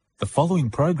The following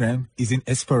program is in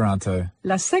Esperanto.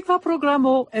 La sekva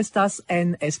programo estas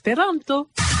en Esperanto.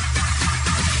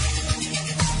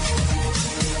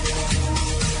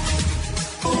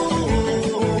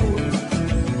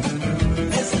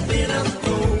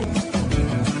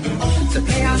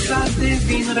 De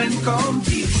vin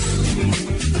renkonti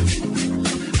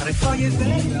refoje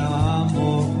veamo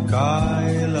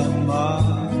kaj la mar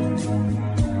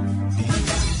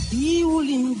iu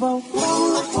lingvo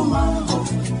la pomaro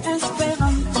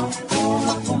Esperanto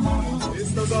la pomaro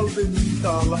estas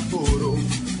alvenita la koro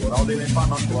por de la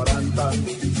infana 40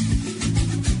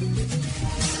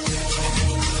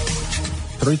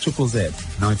 3ZZZ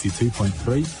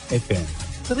 92.3 FM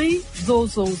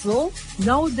 3ZZZ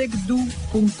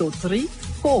 92.3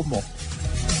 JoMo.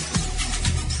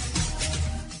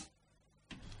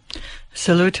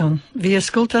 Saluton. Vi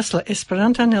ascoltas la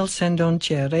Esperantan elsendon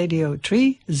ĉe Radio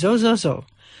 3ZZZ.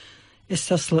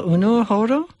 Estas la unua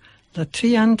horo, la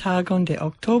trian tagon de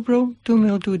oktobro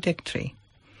 2023.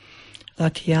 La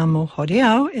tiamo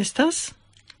hodiaŭ estas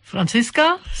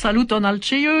Franciska, saluton al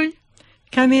ĉiuj.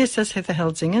 Kaj mi estas Heather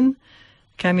Helsingen,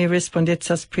 kaj mi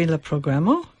respondecas pri la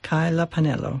programo kaj la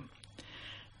panelo.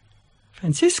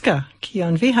 Franciska,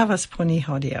 kion vi havas por ni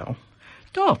hodiaŭ?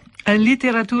 Do, en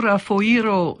Literatura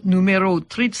Foiro numero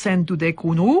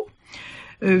 321,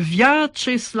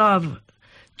 Viaĉeslav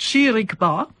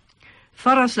Ĉirikba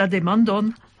faras la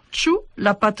demandon, ĉu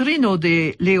la patrino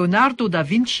de Leonardo da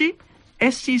Vinci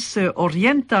estis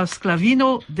orienta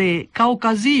sklavino de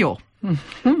Kaŭkazio.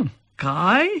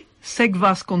 Kaj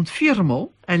sekvas konfirmo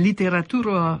en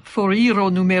Literatura Foiro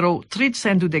numero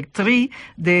 323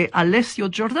 de Alessio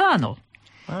Giordano.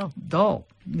 Wow. Do,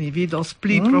 ni vidos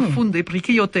pli profunde pri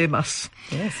kio temas.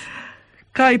 Yes.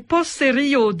 Kaj post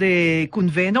serio de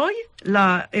kunvenoj,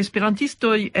 la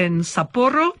esperantistoj en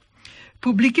Sapporo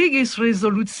publikigis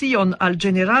rezolucion al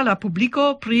ĝenerala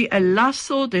publiko pri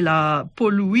ellaso de la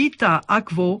poluita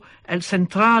akvo el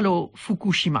centralo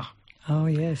Fukushima. Oh,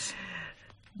 yes.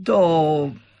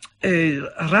 Do,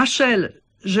 Rachel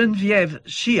Genevieve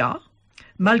Chia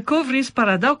malkovris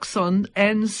paradoxon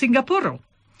en Singapuro.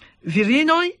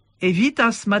 Virinoj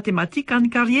evitas matematikan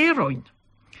karieroin.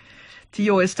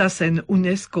 Tio estas en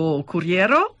Unesko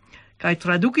Kuriero, kaj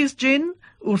tradukis ĝin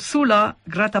Ursula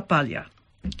Grattaglia.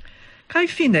 Kaj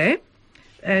fine,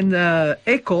 en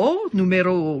IJOKO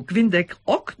numero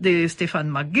 58 de Stefan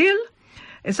MacGill,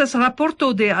 estas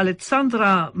raporto de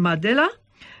Alessandra Madella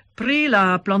pri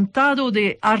la plantado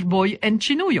de arboj en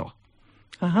Ĉinujo.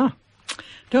 Aha.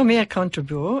 Do mia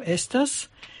kontribuo estas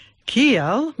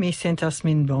Kial mi sentas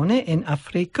min bone en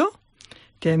Afriko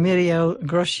de Mireille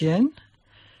Grosjean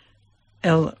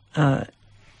el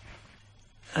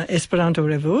Esperanto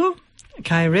revuo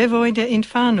kaj revoj de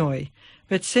infanoj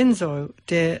recenzo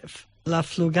de la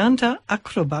fluganta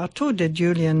akrobato de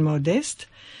Julian Modest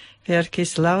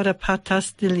verkis Laŭre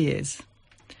Patas de Liez.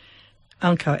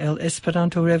 Ankaŭ el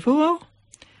Esperanto revuo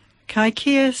kaj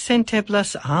kie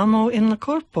senteblas amo en la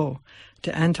korpo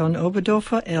de Anton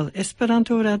Oberndorfer el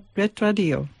Esperanta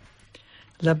Retradio.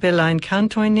 La belajn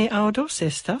kantojn ni aŭdos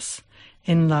estas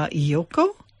en la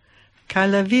IJOKO kaj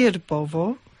la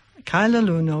virbovo kaj la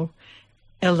luno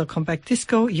el la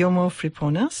kompaktisko JoMo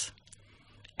friponas,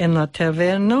 en la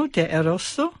taverno de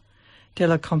Eroso de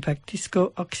la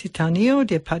kompaktisko Okcitanio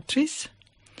de Patris,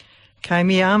 kaj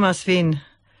mi amas vin,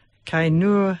 kaj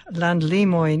nur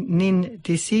landlimoj nin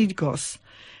disigos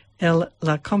el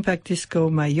la kompaktisko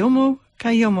JoMo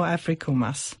kaj JoMo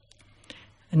Afrikumas.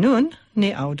 Nun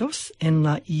ni aŭdos en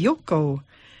la IJOKO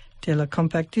de la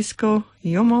kompaktisko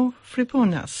JoMo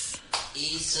friponas.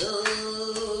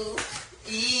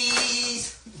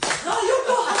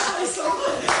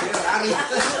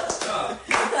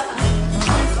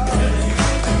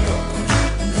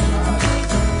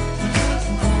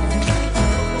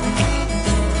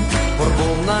 Por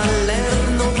bona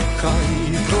lerno kaj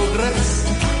progres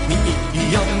mi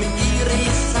iam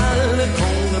iris al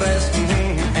kongres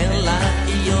en la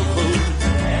IJOKO.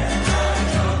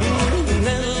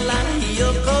 En la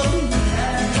IJOKO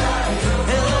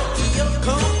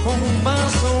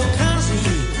vas okazi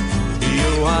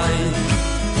io hay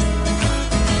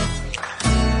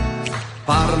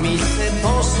parmi se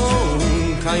poso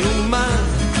kaj man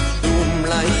dum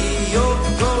la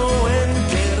IJOKO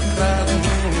entertrado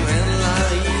en la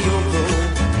IJOKO.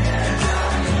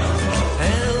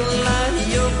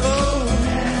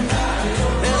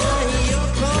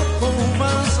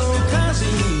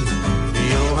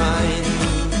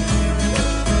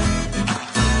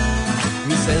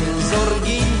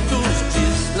 Senzorgitus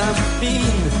ĝis la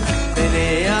fin de ne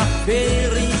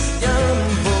aperis jam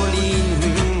volin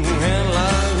en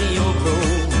la IJOKO.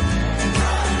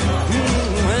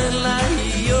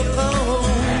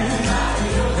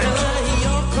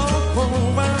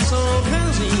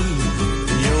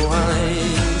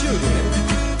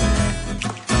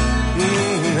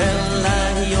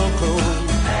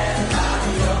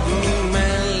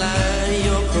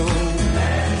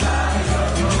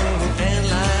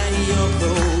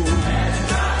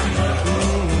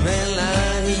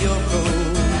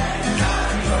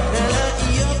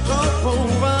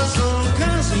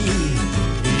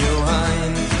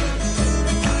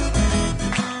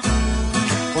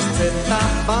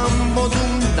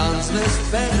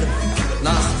 l'esper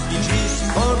naskiĝis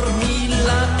por mi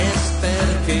la esper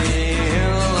ke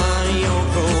la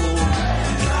JoKo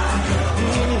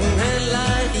la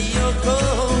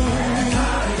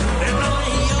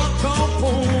JoKo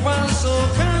povas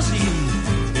okazi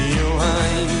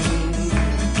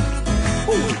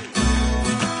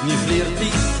ni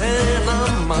flirtis en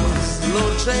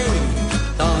amansloĝe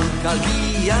dank al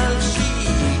vi al ŝi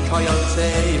kaj al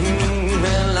te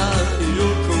la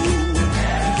JoKo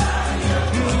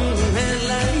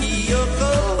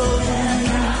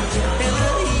la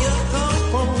JoKo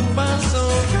povas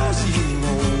okazi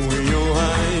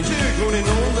ĉiuj en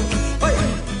onda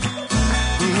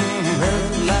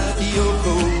la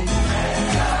JoKo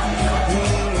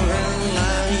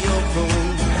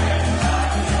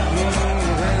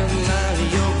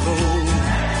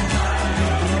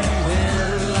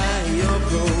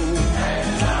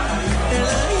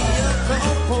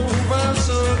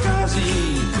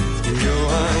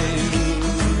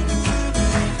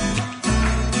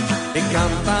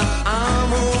canta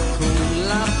amo con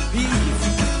la piv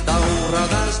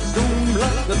daŭradas dum la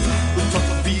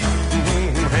tuttopiv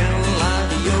la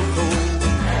JoKo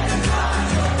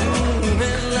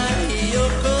la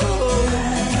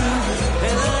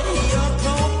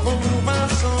JoKo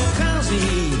povas okazi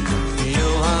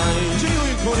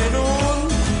ĉiuj kune nun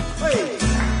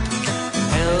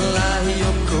la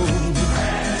JoKo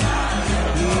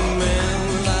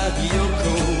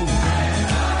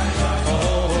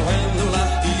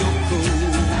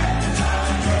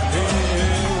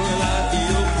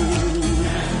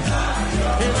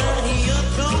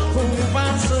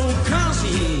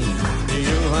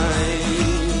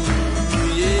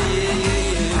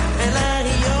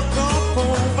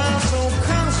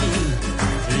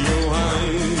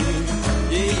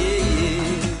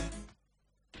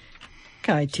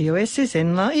Kai tio estis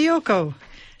en la JoKo.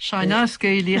 Ŝajnas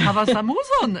ke ili havas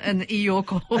amuzon en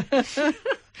JoKo.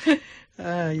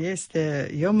 Yes, de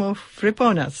JoMo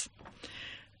friponas.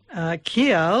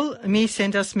 Kial mi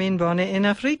sentas min bone en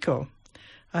Afriko.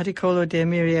 Artikolo de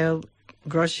Mireille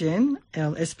Grosjean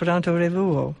el Esperanta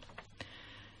Revuo.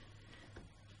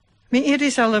 Mi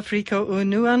iris al Afriko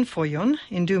unuan fojon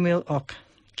en 2008,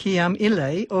 kiam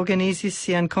ili organizis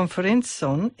sian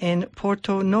konferencon en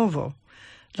Porto Novo,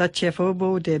 la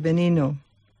ĉefurbo de Benino.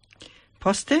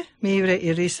 Poste mi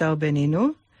reiris al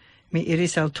Benino, mi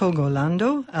iris al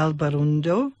Togolando, al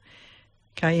Burundo,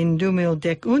 kaj en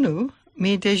 2011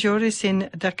 mi deĵoris en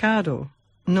Dakaro,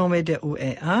 nome de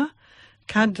UEA,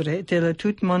 cadre de la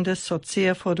tutmonda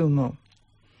socia forumo.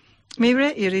 Mi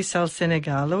reiris al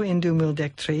Senegalo en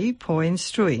 2013 por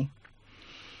instrui.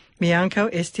 Mi ankaŭ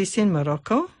estis en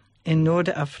Maroko, en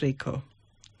Norda Afriko.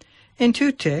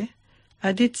 Entute,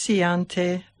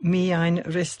 adiciante miajn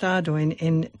restadoin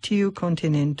en tiu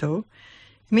kontinento,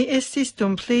 mi estis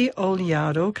dum pli ol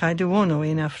jaro kaj duono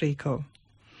en Afriko.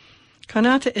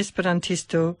 Konata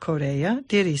esperantisto Korea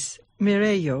diris,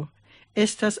 Mirejo,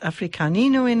 estas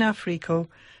afrikanino en Afriko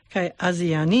kaj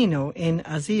azianino en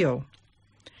Azio.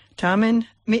 Tamen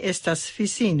mi estas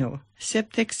fisino,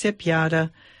 77-jara,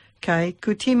 kaj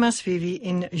kutimas vivi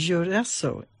en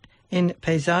Ĵuraso, en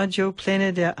pejzaĝo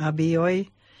plena de abioj,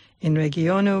 in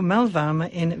regiono malvarma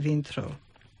en vintro.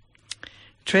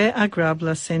 Tre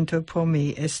agrabla sento por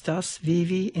mi estas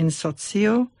vivi en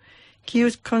socio, kiu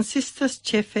konsistas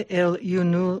ĉefe el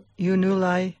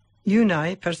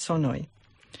junaj personoj.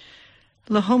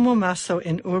 La homo maso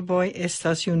en urboj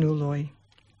estas junuloj.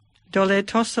 Do la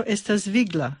etoso estas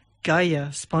vigla,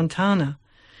 gaja, spontana.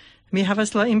 Mi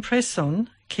havas la impreson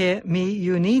ke mi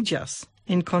juniĝas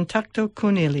en kontakto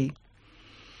kun ili.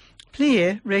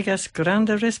 Plie regas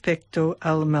granda respekto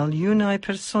al maljunaj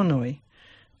personoj,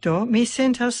 do mi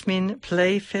sentas min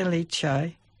plej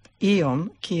feliĉaj, iom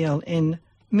kiel en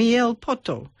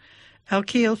mielpoto, aŭ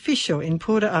kiel fiŝo en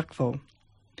pura akvo.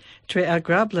 Tre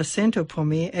agrabla sento por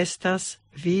mi estas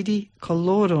vidi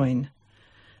kolorojn.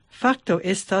 Fakto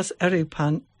estas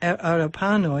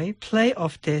eŭropanoj plej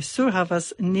ofte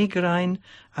surhavas nigrajn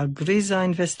aŭ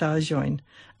grizajn vestaĵojn,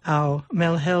 aŭ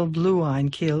malhelbluajn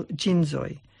kiel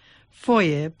ĝinsoj.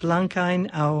 Foje blankajn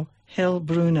aŭ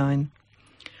helbrunajn.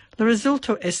 La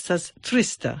rezulto estas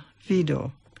trista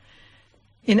vido.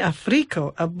 En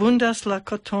Afriko abundas la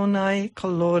kotonaj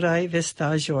koloraj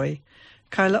vestaĵoj,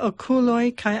 kaj la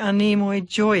okuloj kaj animoj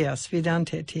ĝojas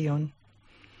vidante tion.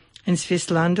 En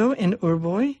Svislando, en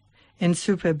urboj, en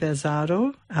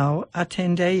superbazaro aŭ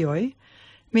atendejoj,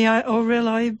 miaj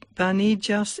oreloj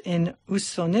baniĝas en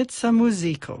usoneca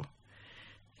muziko.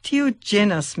 Tio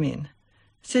ĝenas min.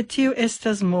 Sed tiu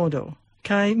estas modo,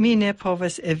 kaj mi ne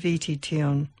povas eviti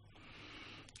tion.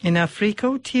 En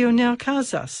Afriko tio ne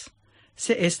okazas.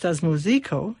 Se estas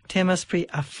musico, temas pri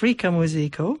Afrika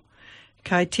musico,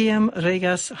 kai tiam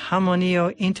regas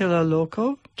harmonio inter la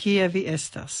loco, kie vi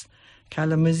estas, kai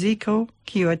la musico,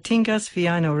 kiu atingas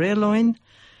viajn orelojn,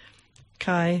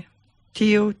 kai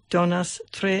tiu donas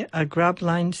tre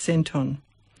agrablain senton.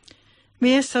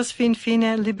 Mi estas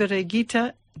fine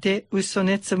liberegita de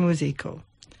usonetza musico.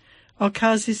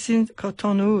 Okazis in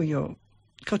Cotonujo,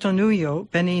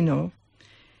 Benino,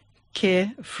 che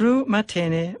fru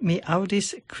matene mi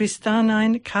audis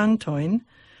cristanain cantoin,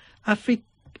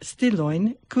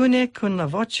 stiloin, cune cun la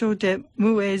vocio de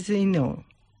muezino,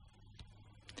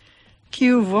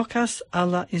 quiu vocas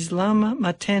alla islama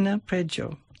matena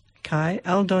pregio, cae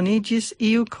aldonigis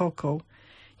iu coco,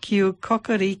 quiu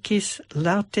cocoricis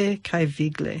laute cae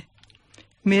vigle.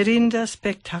 Mirinda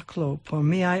spectaclo por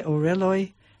miai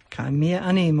oreloi cae mia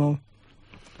animo.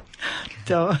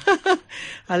 Do,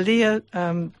 alia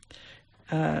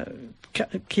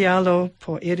kialo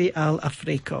por iri al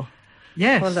Afriko.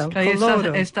 Yes, kai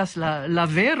estas la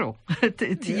vero.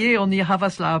 Tie oni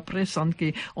havas la impreson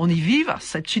ke oni vivas,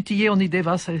 sed ĉi tie oni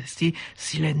devas esti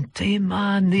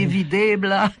silentema,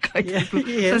 nevidebla, kaj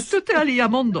estas tute alia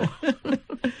mondo.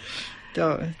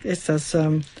 Do, estas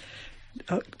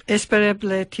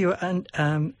espereble tio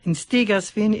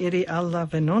instigas vin iri al la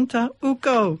venonta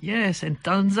UKO. Yes, en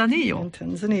Tanzanio. En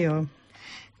Tanzanio.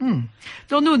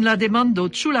 Do nun la demando,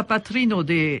 ĉu la patrino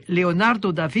de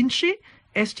Leonardo da Vinci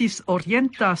estis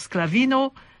orienta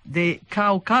sklavino de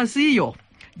Kaŭkazio.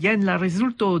 Jen la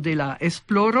rezulto de la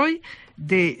esploroj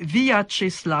de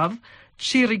Viaĉeslav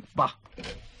Ĉirikba.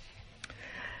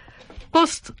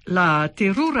 Post la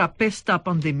terura pesta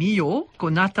pandemio,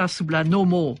 konata sub la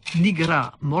nomo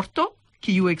Nigra Morto,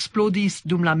 kiu explodis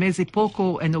dum la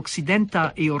mezepoko en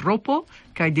okcidenta Eŭropo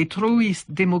kaj detruis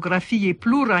demografie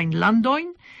plurajn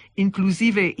landojn,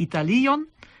 inclusive Italion,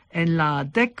 en la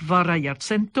 10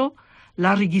 jarcento,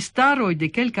 la registaroj de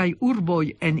kelkaj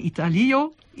urboj en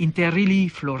Italio, inter ili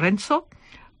Florenco,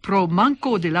 pro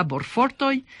manko de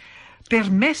laborfortoj,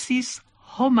 permesis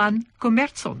homan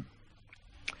komercon.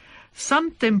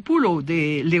 Samtempulo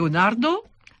de Leonardo,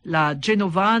 la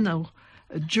genovano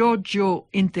Giorgio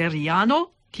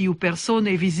Interiano, kiu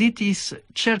persone visitis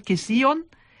Cerkesion,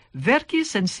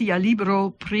 verkis en sia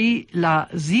libro pri la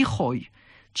Zihoj,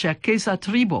 cerkesa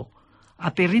tribo,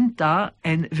 aperinta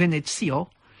en Venecio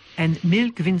en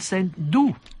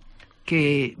 1502,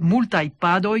 che multaj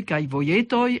padoj kaj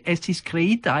vojetoj estis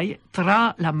kreitaj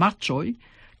tra la marĉoj,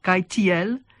 kaj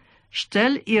tiel,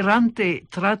 stel irante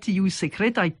tra tiuj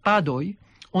sekretaj padoj,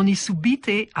 oni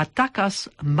subite atakas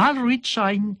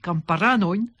malriĉajn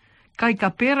kamparanojn kaj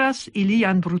kaperas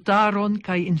ilian brutaron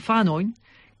kaj infanojn,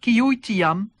 kiuj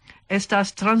tiam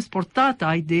estas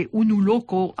transportataj de unu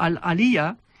loko al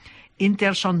alia,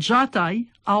 interŝanĝataj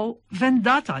aŭ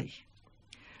vendataj.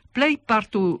 Plej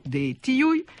parto de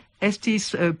tiuj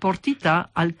estis portita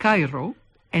al Kairo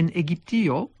en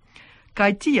Egiptio,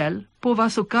 kaj tiel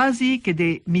povas okazi ke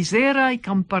de mizeraj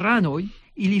kamparanoj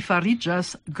ili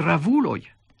fariĝas gravuloj,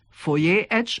 foje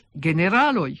eĉ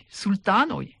generaloj,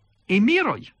 sultanoj,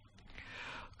 emiroj.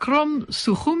 Krom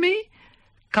Suĥumi,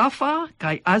 Kafa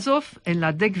kaj Azov en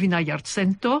la 10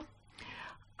 jarcento,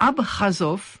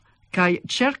 Abĥazov kaj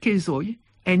Ĉerkezoj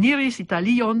eniris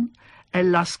Italion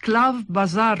el la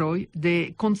sklavbazaroj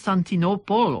de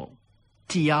Konstantinopolo.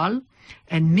 Tial,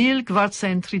 en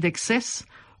 1436,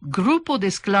 grupo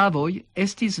de sklavoj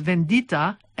estis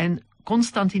vendita en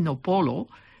Konstantinopolo,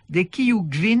 de kiu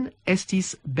kvin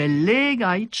estis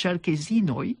belegaj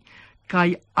ĉerkezinoj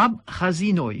kaj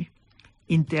abĥazinoj,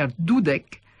 inter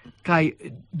 20 kaj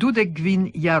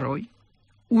 22 jaroj,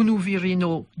 unu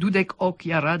virino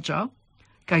 28-jaraĝa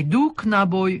kaj 2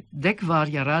 knaboj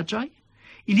 10-jaraĝaj,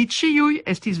 ili ĉiuj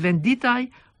estis venditaj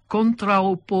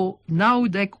kontraŭ po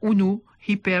 91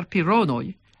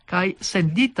 hiperpironoj kaj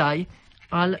senditaj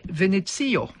al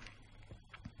Venecio.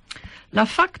 La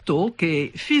facto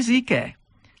che fizike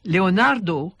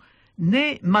Leonardo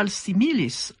ne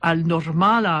malsimilis al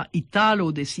normala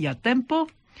Italo de sia tempo,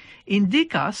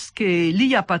 indicas che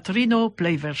lia patrino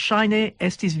plej verŝajne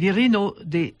estis virino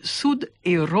de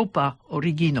Sud-Eŭropa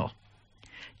origino.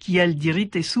 Kiel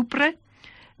dirite supre,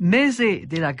 meze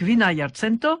de la 5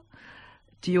 jarcento,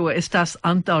 tio estas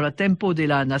antaŭ la tempo de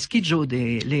la naskiĝo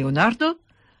de Leonardo,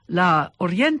 la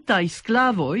orientaj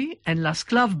sklavoj en la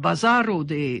sklavbazaro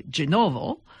de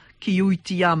Genovo, kiuj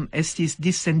tiam estis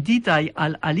dissenditaj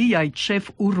al aliaj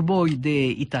ĉefurboj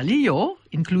de Italio,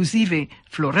 inkluzive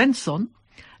Florencon,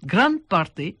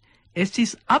 grandparte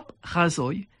estis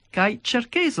abĥazoj kaj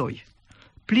ĉerkezoj,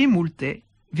 pli multe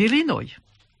virinoj.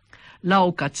 La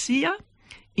okacia,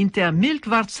 inter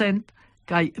 1400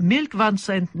 kai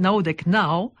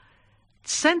 1499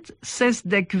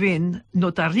 165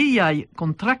 notariai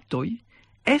contractoi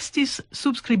estis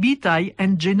subscribitai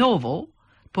en Genovo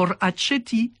por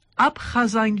aceti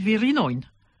abhazain virinoin,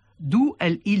 2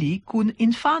 el ili cun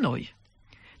infanoi.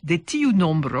 De tiu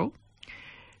nombro,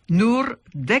 nur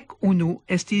 11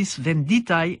 estis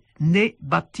venditai ne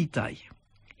baptitai.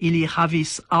 Ili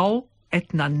havis au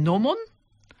etnan nomon,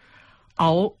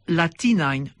 au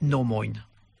latinain nomoin.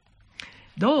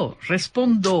 Do,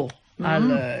 respondo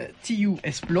al tiu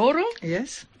esploro.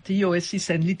 Yes. Tio estis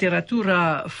en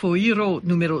Literatura Foiro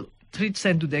numero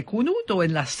 321, do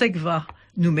en la sekva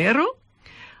numero,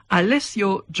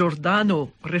 Alessio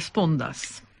Giordano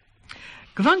respondas.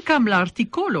 Kvankam la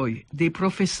artikoloj de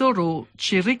profesoro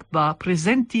Ĉirikba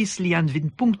prezentis lian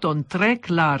vidpunkton tre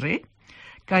klare,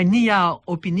 kaj nia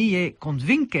opinie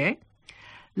konvinke,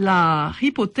 la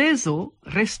hipotezo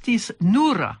restis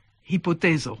nura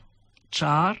hipotezo,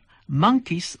 ĉar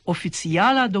mankis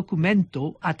oficiala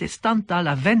documento attestanta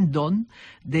la vendon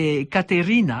de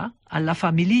Caterina al la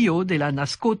familio de la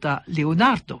nascota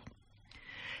Leonardo.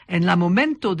 En la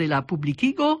momento de la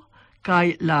publicigo,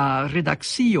 kai la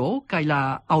redaccio, kai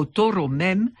la autoro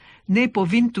mem, ne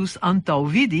povintus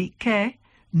antaŭvidi, ke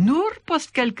nur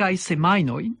post kelkaj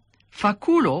semajnoj,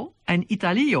 fakulo en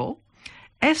Italio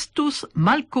estus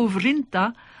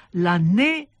malkovrinta la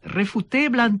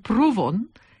nerefuteblan pruvon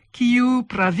kiu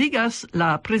pravigas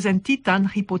la prezentitan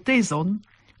hipotezon,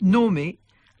 nome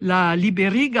la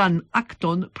liberigan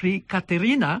akton pri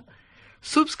Caterina,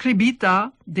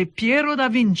 subscribita de Piero da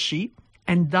Vinci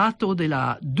en dato de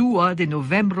la 2 de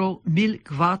novembro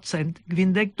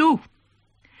 1452.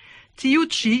 Tiu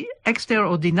ci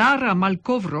extraordinara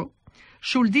malkovro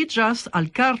ŝuldiĝas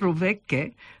al Carlo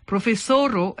Vecche,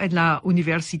 profesoro en la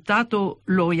Universitato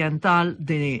Oriental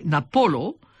de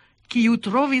Napolo, kiu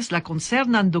trovis la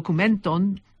concernan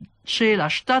dokumenton ĉe la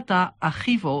ŝtata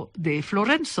arĥivo de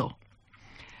Florenco.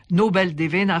 Nobel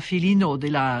devena filino de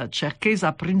la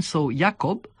ĉerkeza princo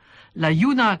Jakob, la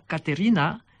juna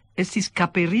Caterina estis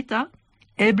kaperita,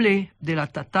 eble de la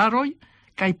tataroj,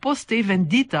 kaj poste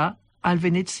vendita al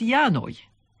venecianoj.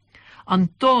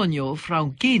 Antonio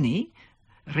Franchini,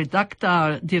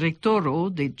 redacta directoro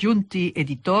de Giunti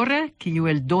Editore, kiu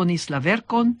eldonis la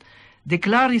verkon,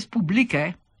 deklaris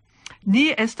publike: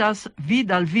 ni estas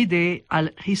vid al vide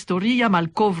al historia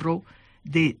malkovro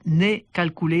de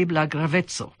necalculebla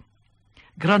graveco.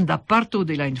 Granda parto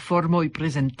de la informoj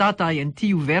presentataj en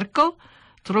tiu verko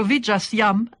troviĝas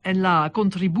jam en la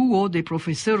kontribuo de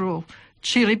profesoro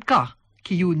Ĉirikba,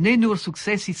 kiu ne nur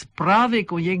sukcesis prave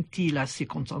konjekti la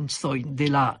cirkonstancojn de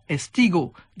la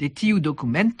estigo de tiu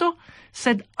dokumento,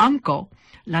 sed ankaŭ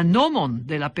la nomon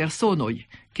de la personoj,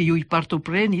 kiuj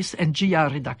partoprenis en ĝia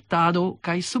redaktado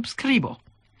kaj subskribo.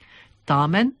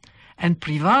 Tamen, en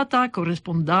privata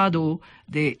korespondado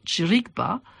de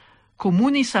Ĉirikba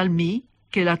komunis al mi,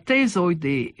 ke la tezoj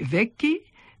de Vecchi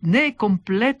ne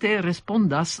komplete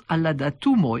respondas al la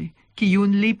datumoj,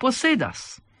 kiun li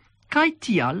posedas, kaj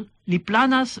tial li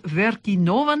planas verki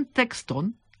novan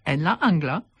tekston en la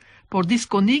angla por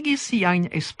diskonigi siajn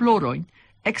esplorojn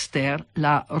ekster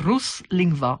la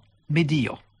ruslingva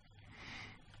medio.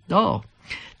 Do,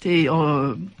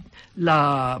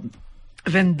 la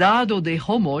vendado de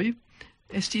homoj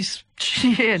estis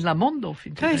ĉie en la mondo.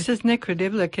 Kaj estas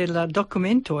nekredeble ke la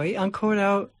dokumentoj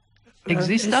ankoraŭ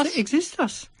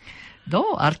ekzistas. Do,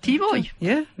 artivoj.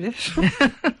 Yeah, yes.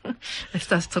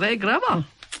 Estas tre grava.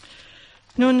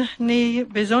 Nun ni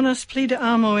bezonas pli de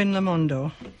amo en la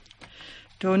mondo.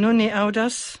 Do nun ni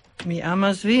aŭdas Mi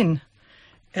amas vin,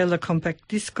 el la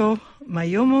kompaktisko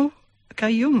JoMo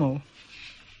kaj JoMo.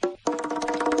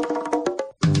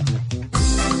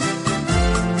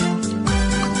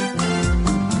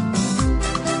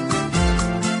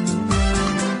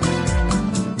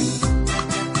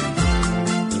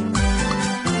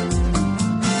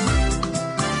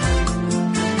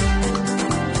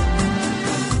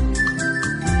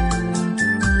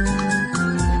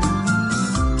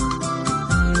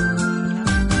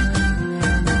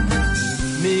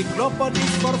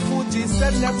 Klopodis forfuĝi,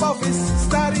 sed ne povis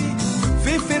stari.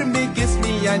 Vi firmigis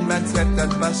miajn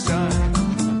malcertan paŝon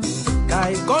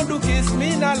kaj kondukis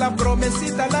min al la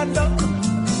promesita lando.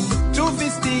 Ĉu vi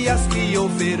scias kio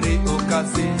vere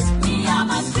okazis? Mi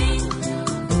amas vin.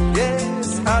 Jes,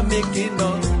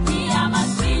 amikino. Mi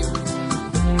amas vin.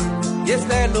 Jes,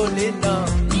 Lelolino.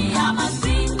 Mi amas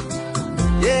vin.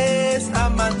 Jes,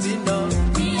 amantino.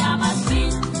 Mi amas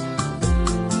vin.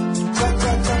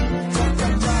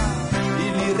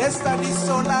 Restadi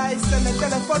solaj sen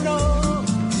telefono.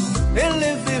 Ili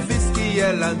vivis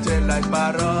kiel anĝelaj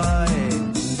paroj.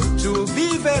 Ĉu vi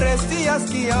vere scias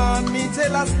kion mi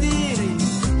celas diri?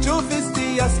 Ĉu vi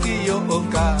scias kio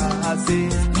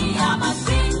okazis? Mi amas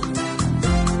vin,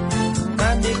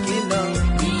 Amikino,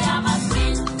 mi amas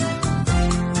vin,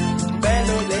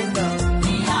 belulino,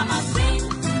 mi amas vin,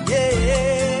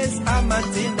 yes,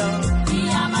 amantino. mi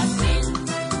amas vin.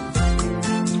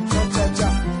 Cha cha cha,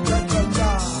 cha cha cha.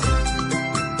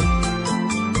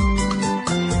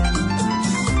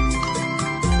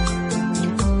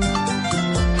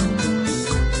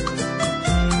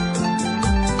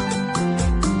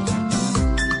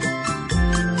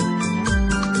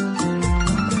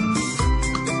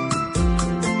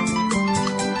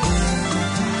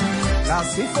 La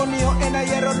sinfonio en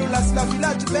aero lulas la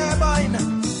vilaĝ bebojn,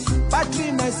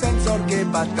 patrinoj senzorge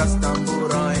batas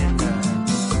tamburojn.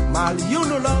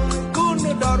 Maljunuloj kun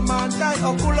dormantaj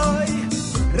okuloj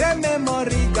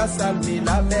rememorigas al mi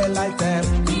la belaj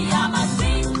tempoj. Mi amas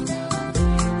vin,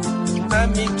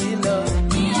 Amikino,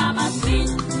 mi amas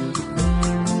vin,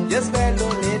 yes,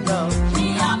 belulino, mi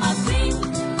amas vin,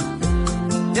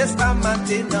 yes,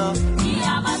 amantino, mi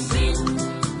amas vin.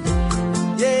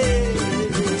 yeah.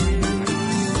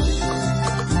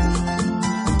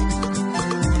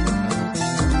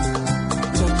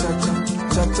 Cha cha cha,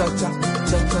 cha cha cha,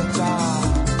 cha cha cha.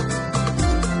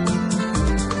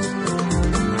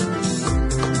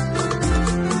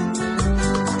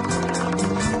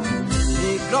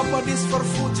 Mi klopodis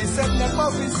forfuĝi, sed ne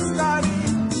povis stari.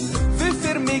 Vi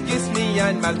firmigis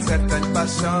miajn malcertajn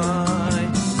paŝojn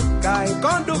kaj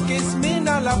kondukis min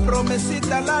al la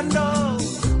promesita lando.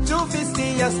 Ĉu vi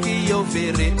scias kio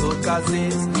vere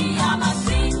okazis? Mi amas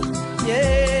vin,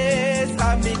 Yes,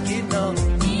 amikino,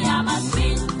 mi amas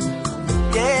vin,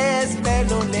 yes,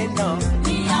 belulino,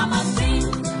 mi amas vin,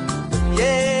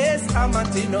 yes,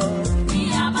 amantino. mi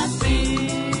amas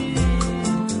vin.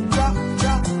 Cha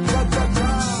cha cha cha cha.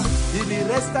 Ili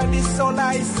restadis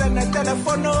solaj sen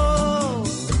telefono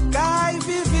kaj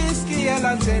vivis kiel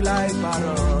anĝelaj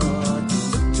paroj.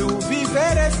 Ĉu vi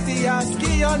vere scias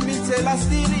kion mi celas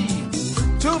diri?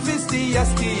 Ĉu vi scias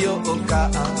kio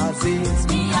okazis?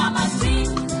 Mi amas vin,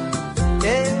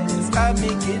 Yes,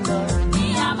 amikino, mi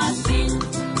amas vin,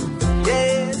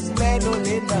 yes,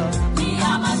 belulino, mi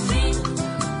amas vin,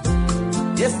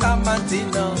 yes,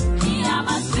 amantino, mi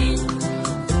amas vin.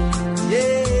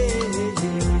 yeah.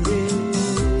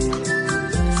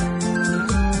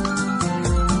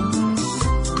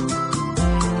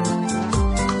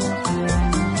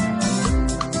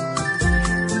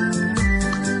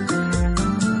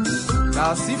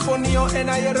 La sinfonio en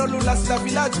aero lulas la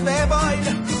vilaĝ bebojn,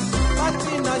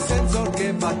 patrinoj senzorge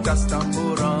batas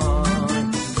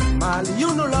tamburojn.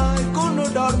 Maljunuloj kun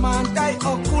dormantaj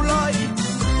okuloj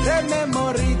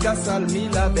rememorigas al mi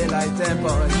la belaj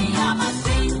tempoj. Mi amas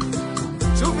vin,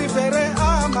 Ĉu vi vere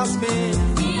amas min?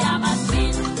 mi amas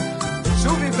vin,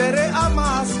 Ĉu vi vere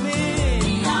amas min?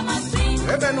 mi amas vin,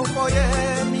 Revenu foje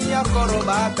mia koro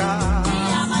batas. mi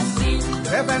amas vin,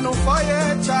 Revenu foje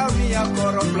ĉar mia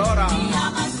koro ploras. mi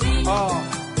amas vin, Oh,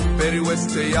 per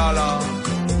queste ala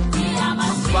mi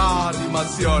amas vin, va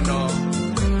animaciono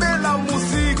bella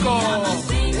musico.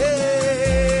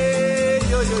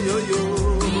 Yo yo yo yo.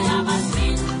 mi amas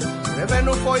vin,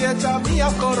 Revenu foje ĉar mia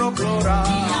koro mi ploras.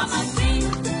 amas vin,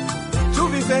 Ĉu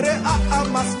vi vere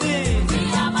amas min? mi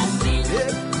amas vin,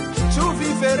 Ĉu vi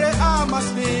vere amas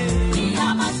min? mi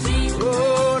amas vin,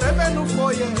 Oh, revenu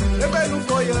foje,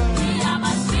 mi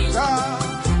amas vin, ĉar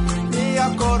mia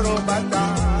koro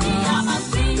batas. mi amas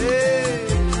vin,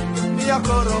 Mia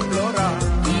koro ploras.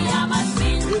 mi amas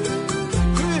vin,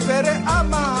 Ĉu vi vere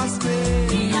amas min?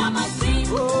 mi amas vin,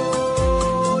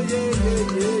 Oh, yeah, yeah,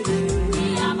 yeah, yeah. mi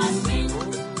amas vin.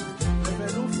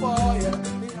 Revenu foje,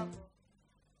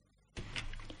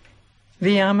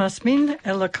 Vi amas min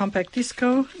el la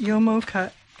kompaktisko JoMo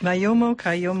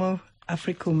kaj JoMo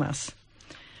Afrikumas.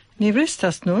 Ni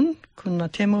restas nun kun la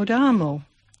temo de amo,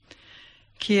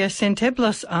 kie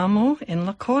senteblas amo en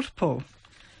la korpo,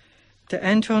 de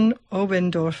Anton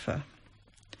Oberndorfer,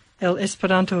 el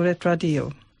Esperanta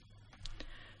Retradio.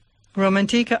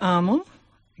 Romantika amo,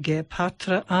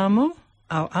 gepatra amo,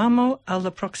 aŭ amo al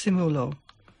la proksimulo.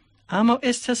 Amo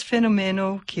estas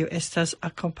fenomeno kiu estas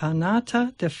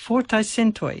akompanata de fortaj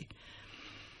sentoj.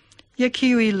 Je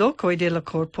kiuj lokoj de la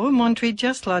korpo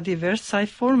montriĝas la diversaj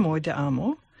formoj de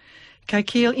amo, kaj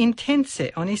kiel intense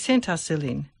oni sentas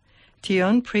ilin.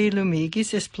 Tion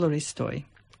prilumigis esploristoj.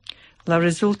 La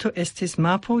rezulto estis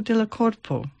mapo de la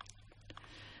korpo.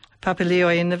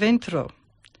 Papilioj en la ventro,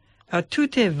 aŭ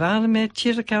tute varme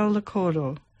ĉirkaŭ la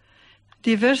koro.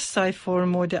 Diversaj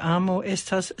formoj de amo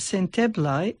estas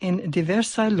senteblaj en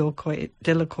diversaj lokoj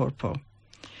de la korpo.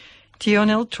 Tion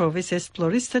eltrovis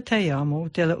esplorista teamo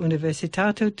de la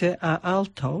Universitato de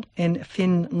Aalto en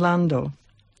Finnlando.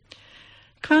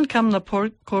 Kvankam la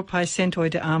corpai sentoi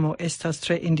de amo estas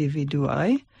tre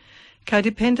individuai, ca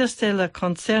dependas de la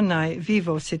concernai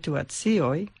vivo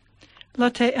situatioi, la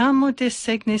teamo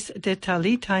desegnis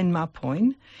detalitain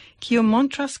mapoin, quio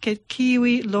montras che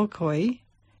kiui locoi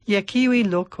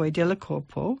de la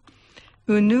corpo,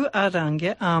 unu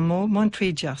arange amo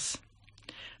montrigas.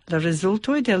 La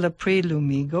resultoi de la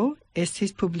prelumigo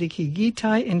estis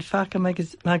publicigitai in faca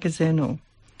magazeno.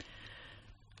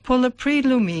 Por la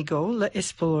prelumigo, la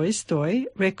esploristoi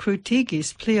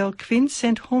recrutigis pli ol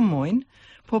 500 homoin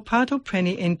por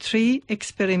partopreni en 3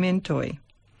 experimentoi.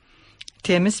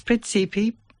 Temis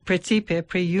precipe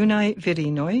pri junai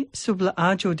virinoi sub la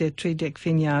agio de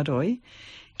 35 jaroi,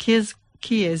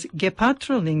 kies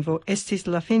gepatro lingvo estis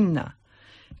la finna,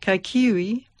 ca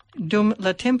kiui dum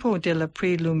la tempo de la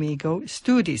prelumigo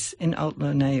studis in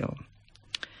altlerneo.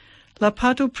 La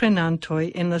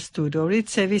partoprenantoi en la studo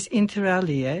ricevis inter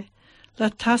alie la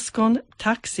taskon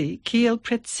taxi kiel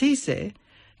precise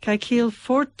ca kiel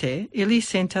forte ili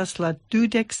sentas la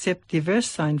 27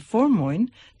 diversain formoin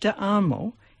de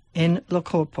amo en la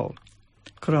corpo.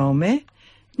 Krome,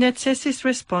 necessis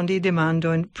respondi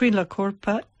demandoin pri la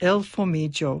corpa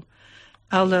elfomigio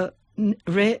alla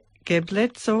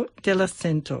regeblezzo de la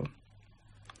sento.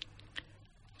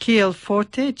 Kiel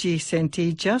forte gi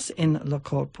sentigas en la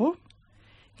corpo,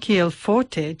 kiel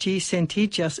forte gi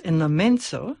sentigas en la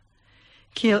menso,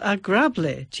 kiel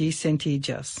agrable gi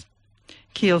sentigas.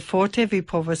 Kiel forte vi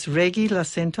povas regi la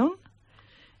senton?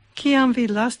 Kiam vi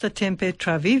lasta tempe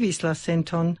travivis la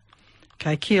senton,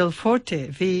 kai kiel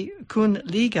forte vi kun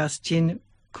ligas gin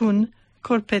kun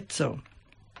corpezzo.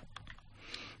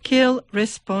 Kiel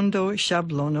respondo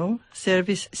schablono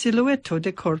servis silueto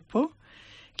de corpo,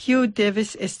 kiu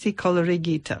devis esti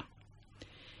colorigita.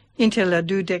 Inter la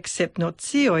 27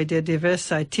 nozioi de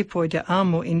diversae tipoi de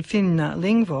amo in finna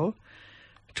lingvo,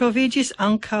 trovigis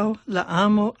ancau la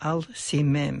amo al si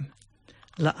mem,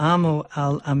 la amo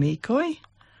al amicoi,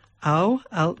 au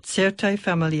al certai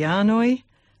familianoi,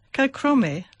 cae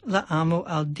crome la amo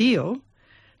al Dio,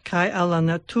 cae al la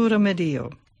natura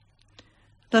medio.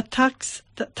 La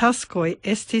taskoi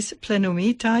estis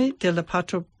plenumitai de la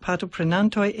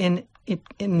partoprenantoi in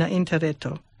la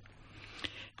interreto.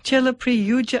 Ce la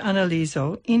priugia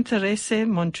analiso interesse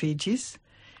montrigis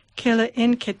che la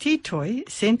enquetitoi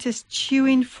sentis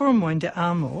ciuin formoin de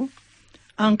amo,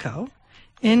 ancau,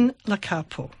 in la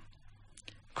capo.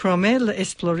 Crome la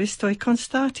esploristoi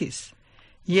constatis,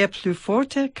 je plu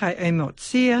forte cae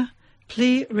emotia,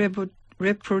 pli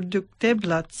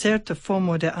reproductebla certa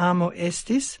formo de amo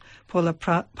estis por la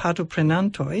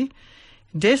partoprenantoi,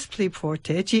 des pli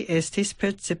forte gi estis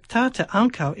perceptata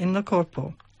ancau in la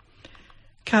corpo.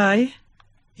 Cae,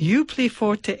 ju pli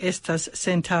forte estas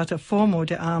sentata formo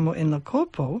de amo in la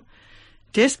corpo,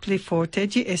 des pli forte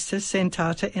gi estas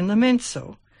sentata in la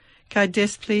menso, cae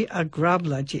des pli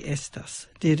agrabla gi estas,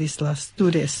 diris la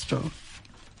studestro.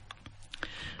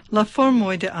 La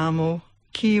formoi de amo,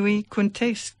 kiwi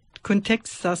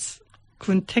contextas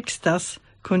kun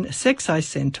sexae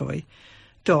sentoi,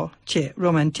 do, ce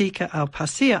romantica au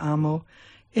passia amo,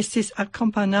 estis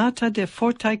accompagnata de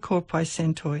fortae corpae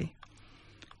sentoi.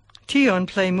 Tion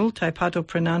plei multae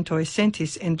partoprenantoi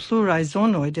sentis in plurae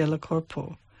zonoi de la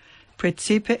corpo,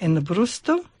 precipe in la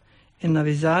brusto, in la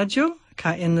visaggio,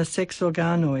 ca in la sex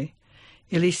organoi.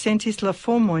 Ili sentis la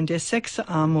formoin de sexa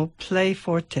amo plei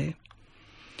forte.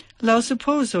 La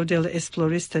supposo de la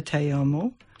esplorista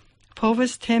teamo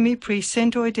povas temi pri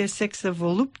sentoi de sexa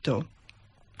volupto,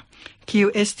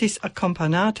 kiu estis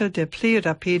accompagnata de pli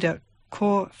rapida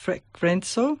cor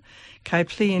frequenzo cae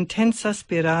pli intensa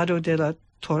spirado de la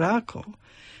toraco,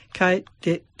 cae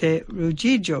de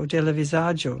rugigio de la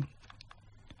visaggio.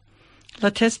 La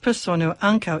test persono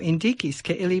ancau indicis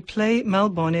che ili plei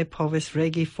malbone povis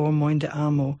regi formoin de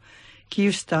amo,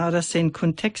 kiu staras en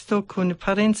contexto cun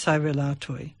parensae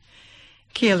relatoi,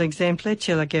 kiel exemple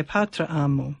ce la gepatra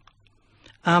amo.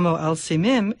 Amo al si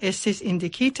mem estis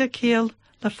indicita kiel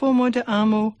la formo de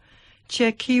amo,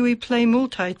 ce kiui plei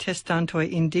multae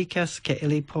testantoi indicas che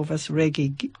ili povas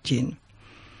regi gin.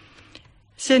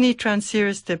 Se ni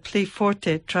transiris de pli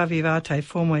forte travivatai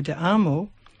formoi de amo,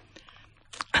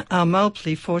 au mal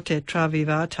pli forte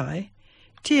travivatai,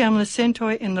 tiam la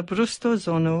sentoi in la brusto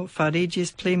zono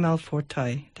farigis pli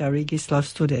malfortai, darigis la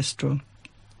studestro.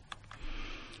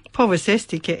 Povas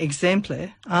esti che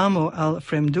exemple amo al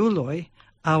fremduloi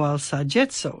au al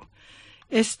sagezzo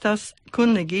estas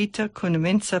cunligita cun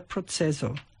mensa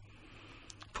proceso.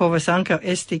 Povas anca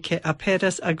esti che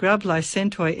aperas agrablae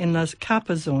sentoi in las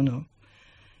capa zono.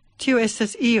 Tio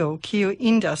estas io, kiu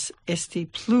indas esti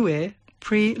plue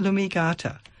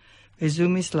prilumigata,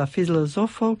 resumis la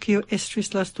filosofo, kiu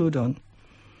estris la studon.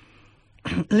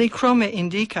 Li krome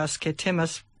indicas ke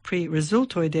temas pri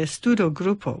rezultoj de studo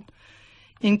grupo,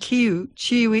 in kiu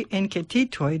ĉiuj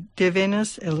enketitoj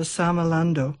devenas el la sama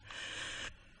lando.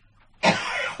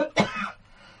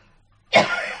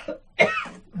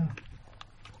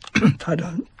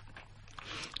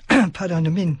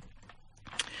 Pardon min.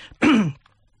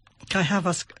 Kai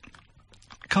havas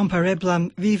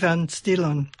compareblan vivan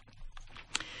stilon.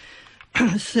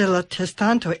 Se la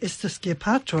testanto estas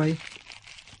gepatroj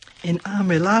in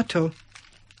amrilato,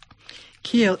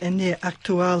 kiel en nia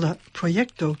aktuala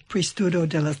projekto pri studo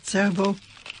de la cerbo,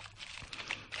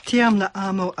 tiam la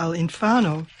amo al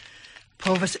infano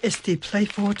povas esti plej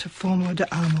forta formo de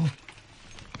amo.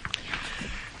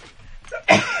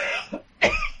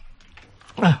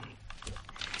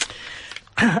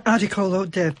 Articolo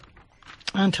de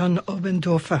Anton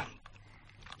Oberndorfer,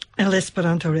 el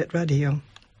Esperanta Retradio.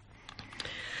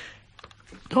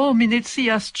 Do mi ne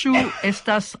scias ĉu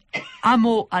estas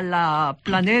amo al la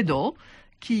planedo,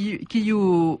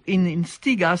 kiu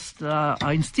instigis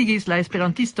la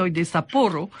esperantistoj de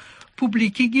Sapporo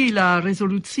publikigi la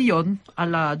rezolucion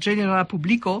al la ĝenerala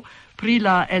publiko pri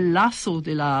la ellaso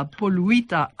de la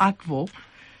poluita akvo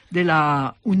de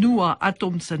la unua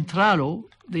atomcentralo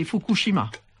de Fukushima.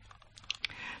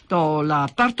 Do la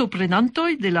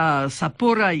partoprenantoj de la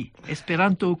Sapporaj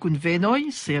Esperanto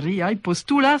kunvenoj seriaj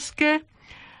postulas ke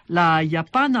la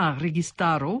japana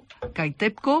registaro kaj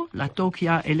TEPCO, la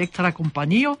Tokia elektra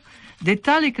kompanio,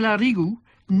 detale klarigu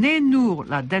ne nur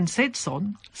la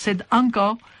densecon, sed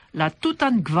ankaŭ la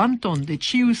tutan kvanton de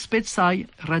ĉiuspecaj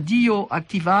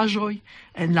radioaktivaĵoj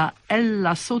en la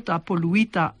ellasota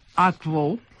poluita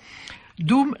akvo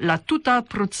dum la tuta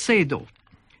procedo,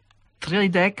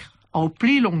 30 aŭ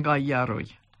pli longaj jaroj,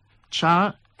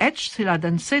 ĉar eĉ se la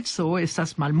denseco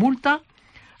estas malmulta,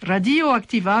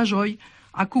 radioaktivaĵoj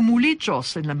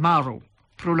akumuliĝos en la maro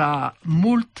pro la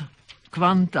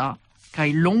multkvanta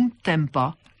kaj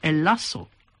longtempa ellaso.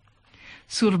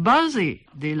 Surbaze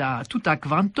de la tuta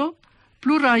kvanto,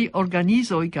 pluraj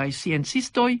organizoj kaj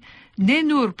sciencistoj ne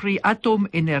nur pri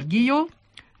atomenergio,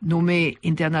 nome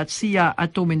Internacia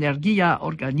Atomenergia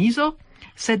Organizo,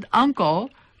 sed ankaŭ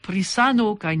pri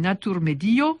sano kaj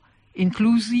naturmedio,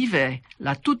 inkluzive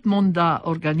la tutmonda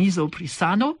organizo pri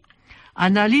sano,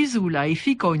 analizu la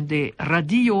efikojn de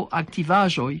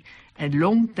radioaktivaĵoj en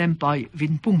longtempaj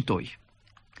vidpunktoj.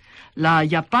 La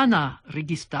japana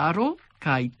registaro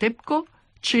kaj TEPCO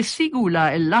ĉesigu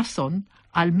la ellason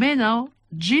almenaŭ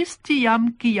ĝis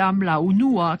tiam kiam la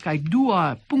unua kaj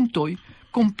dua punktoj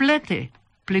komplete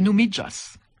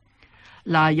plenumiĝas.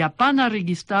 La japana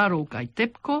registaro kaj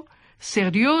TEPCO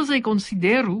serioze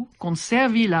konsideru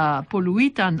konservi la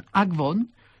poluitan akvon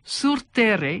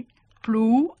surtere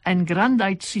plu en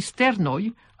grandaj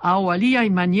cisternoj aŭ aliaj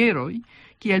manieroj,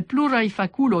 kiel pluraj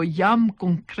fakuloj jam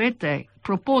konkrete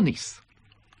proponis.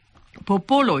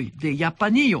 Popoloj de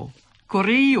Japanio,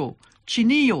 Koreio,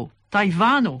 Ĉinio,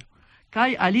 Tajvano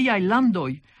kaj aliaj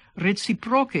landoj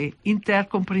reciproke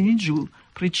interkompreniĝu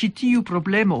pri ĉi tiu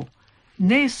problemo,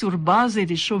 ne surbaze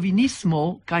de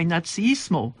ŝovinismo kaj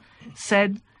naciismo,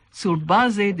 sed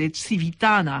surbaze de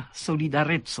civitana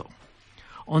solidareco.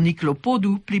 Oni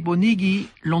klopodu plibonigi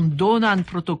Londonan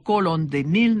protokolon de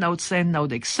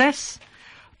 1996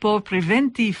 por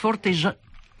preventi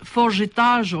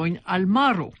forĵetaĵojn al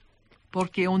maro, por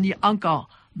ke oni ankaŭ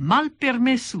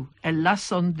malpermesu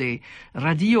ellason de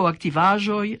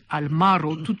radioaktivaĵoj al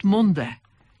maro tutmonde,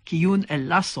 kiun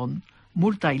ellason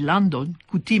multaj landoj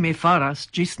kutime faras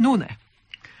ĝis nune.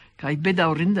 Kaj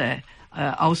bedaŭrinde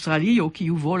Aŭstralio,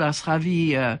 kiu volas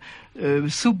havi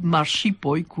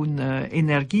submarŝipoj kun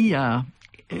energia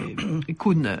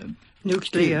kun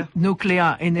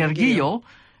nuklea energio,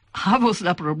 havos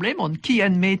la problemon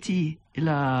kien meti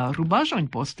la rubaĵojn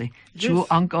poste. Ĉu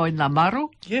ankaŭ en la maro?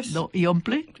 Yes. Do iom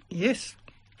pli? Yes.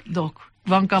 Do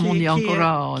kvankam oni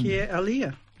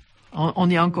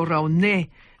ankoraŭ ne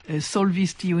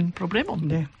solvis tiun problemon.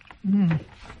 Ne.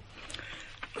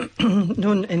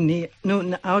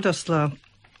 Nun audas la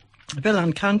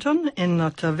belan kanton en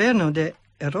la taverno de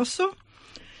Eroso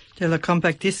de la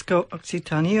kompaktisko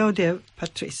Occitanio de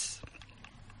Patrice.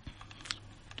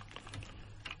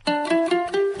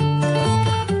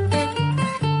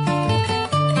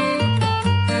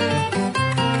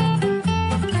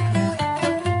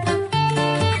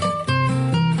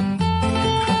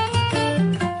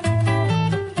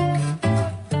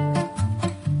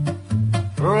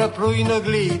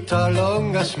 Pruinoglita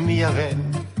longas mia ven,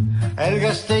 el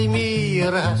gastei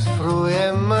miras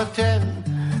frue maten,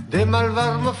 de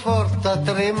malvarmo forta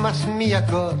tremas mia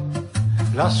cor,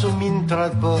 lasu min tra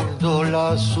il pordo,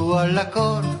 lasu alla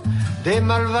cor, de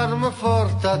malvarmo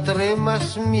forta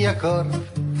tremas mia cor,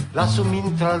 lasu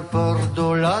min tra il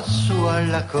pordo, lasu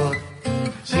alla cor.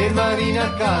 Se Marina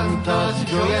cantas,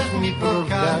 gioias mi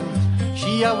procant,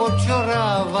 sia voce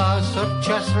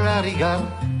sorcias la rigar,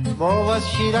 movas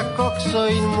gira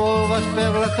coxoin, movas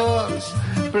per la tors,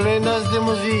 plenas de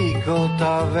musico,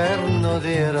 taverno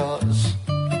de ros.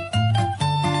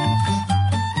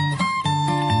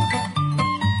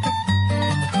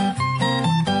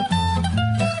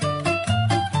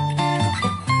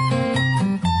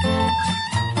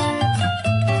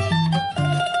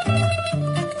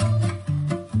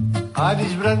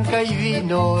 Adis branca y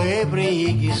vino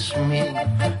ebriigis min,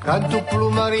 canto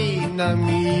plumarina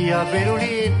mia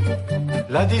belulin.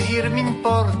 La desir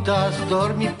m'importas,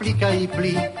 dormi plica i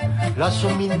pli, lasu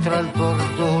min tra il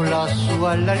pordo, lasu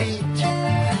alla lit.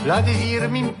 La desir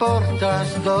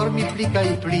m'importas, dormi plica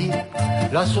i pli,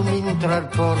 lasu min tra il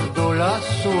pordo,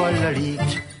 lasu alla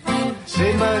lit.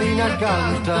 Se Marina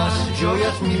cantas,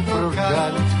 gioias mil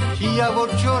procant, sia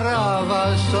voce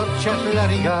sorcias la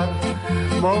rigar,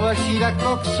 movas gira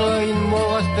coxoin,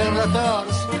 movas per la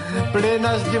tors,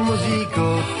 plenas de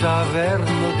musico,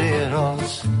 taverno de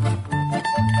ros.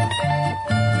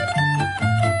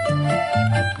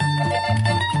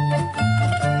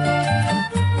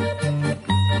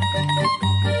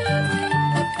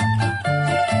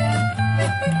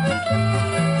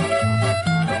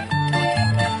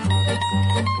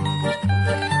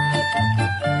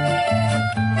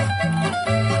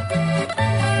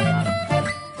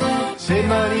 Se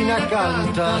Marina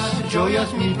cantas,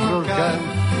 gioias mil procant,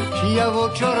 sia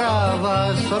voce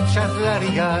sorcias la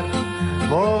rigar,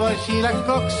 movas gira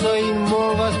coxoin,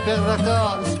 movas per la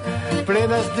tors,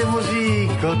 plenas de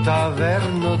musico,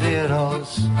 taverno de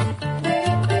ros.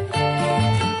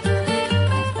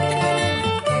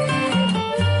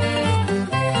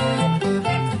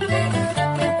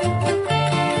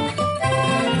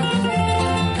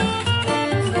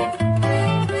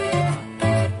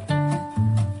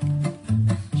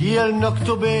 Kial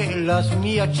nocto belas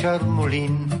mia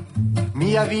charmolin,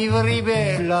 mia vivri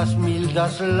belas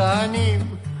mildas l'anim,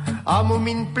 amo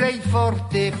min plei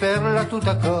forte per la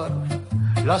tuta cor,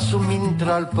 lasu min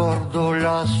tra il pordo,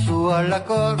 lasu alla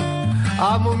cor,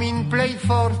 amo min plei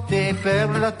forte per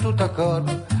la tuta cor,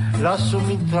 lasu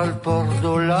min tra il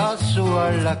pordo, lasu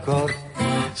alla cor.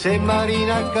 Se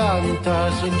Marina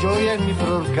cantas, gioia mi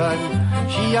procant,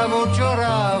 sia voce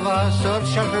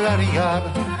sorcias la rigar,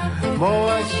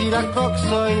 movas gira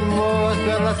coxoin, movas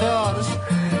per la tors,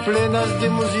 plenas de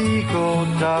musico,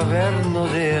 taverno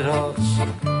de ros.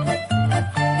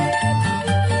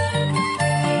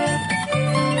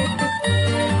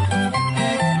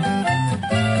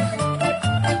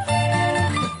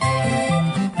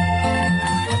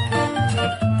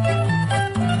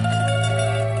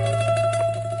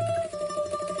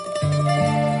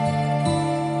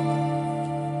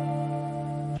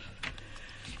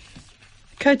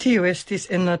 Kaj tio estis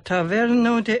en la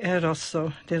taverno de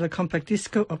Eroso de la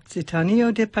kompaktisko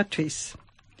Occitanio de Patrice.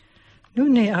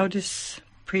 Nun ne audis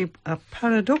pri a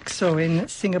paradoxo en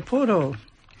Singapuro.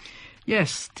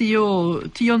 Yes,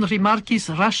 tion rimarkis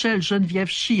Rachel Genevieve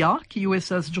Chia, kiu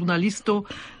estas ĵurnalisto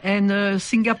en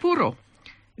Singapuro.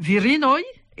 Virinoj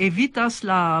evitas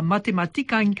la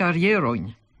matematikajn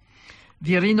karierojn.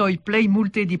 Virinoj plej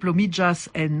multe diplomiĝas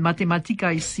en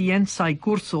matematikaj sciencaj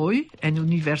kursoj en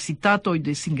universitatoj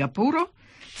de Singapuro,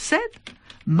 sed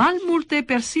malmulte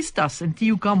persistas en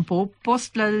tiu kampo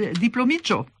post la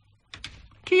diplomiĝo.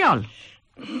 Kial?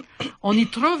 Oni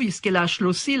trovis ke la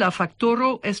ŝlosila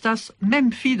faktoro estas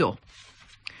memfido.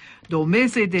 Do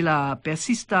meze de la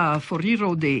persista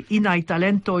foriro de inaj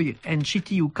talentoj en ĉi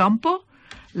tiu kampo,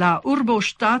 la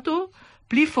urboŝtato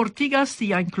pli fortigas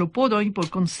siajn klopodojn por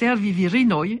konservi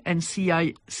virinoj en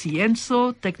siaj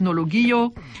scienco,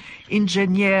 teknologio,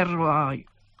 inĝenieraj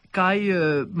kaj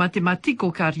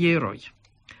matematiko karieroj.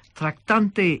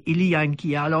 Traktante iliajn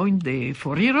kialojn de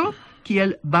foriro,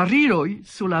 kiel bariloj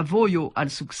sur la vojo al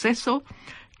sukceso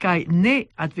kaj ne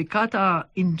advokata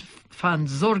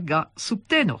infanzorga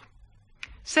subteno.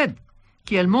 Sed,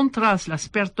 kiel montras la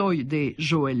spertoj de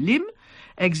Joel Lim,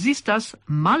 ekzistas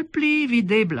malpli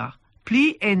videbla,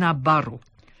 pli ena baro,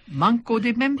 manco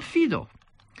de memfido.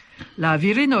 La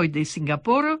virinoj de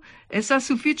Singapuro estas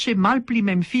sufiĉe malpli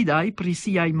memfidaj pri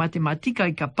siaj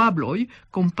matematikaj kapabloj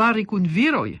kompare kun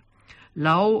viroj,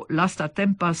 laŭ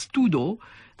lastatempa studo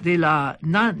de la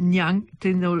Nanyang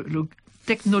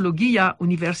Teknologia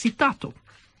Universitato.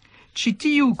 Ĉi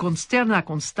tiu konsterna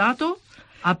konstato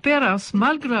aperas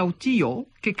malgraŭ tio,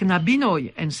 ke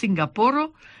knabinoj en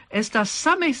Singaporo estas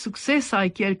same sukcesaj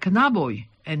kiel knaboj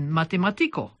en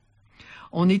matematiko.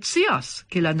 Oni scias,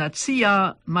 ke la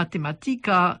nacia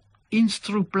matematika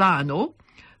instruplano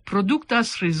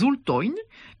produktas rezultojn,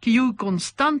 kiu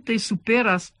konstante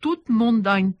superas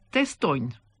tutmondajn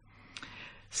testojn,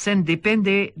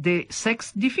 sendepende de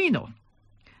seksdifino.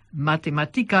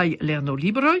 Matematikaj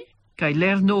lernolibroj kaj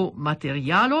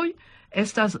lernomaterialoj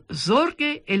estas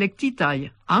zorge elektitaj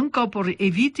ankaŭ por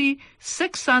eviti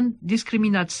seksan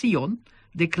diskriminacion,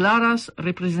 deklaras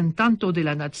reprezentanto de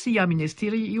la Nacia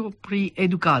Ministerio pri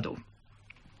Edukado.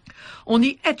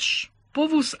 Oni eĉ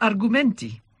povus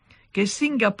argumenti, ke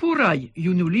singapuraj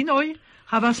junulinoj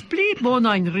havas pli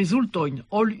bonajn rezultojn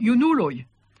ol junuloj.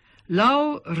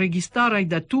 Laŭ registaraj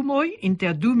datumoj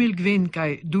inter 2005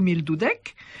 kaj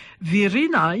 2012,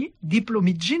 virinaj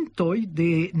diplomiĝintoj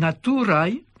de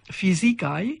naturaj,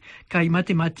 fizikaj kaj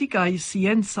matematikaj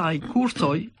sciencaj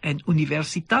kursoj en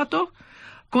universitato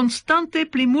konstante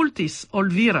plimultis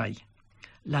ol viraj.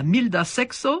 La milda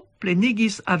sekso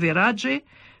plenigis averaĝe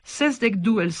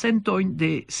 62 elsentojn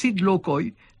de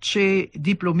sidlokoj ĉe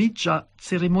diplomiĝa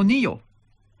ceremonio.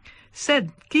 Sed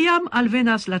kiam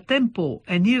alvenas la tempo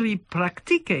eniri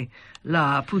praktike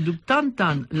la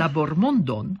produktantan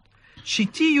labormondon, ĉi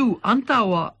tiu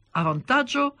antaŭa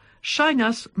avantaĝo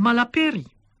ŝajnas malaperi.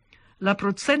 La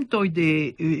procentoj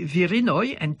de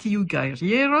virinoj en tiuj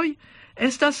karieroj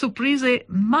estas surprize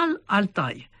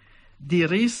malaltaj,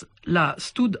 diris la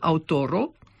studaŭtoro,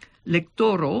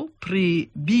 lektoro pri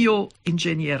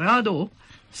bioinĝenierado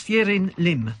Sierin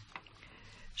Lim.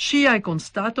 Ŝiaj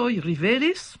konstatoj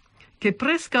rivelis, ke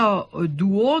preskaŭ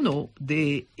duono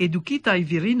de edukitaj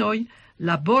virinoj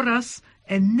laboras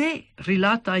en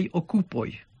ne-rilataj okupoj.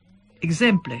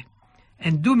 Ekzemple,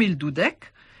 en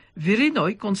 2012,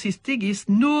 virinoj konsistigis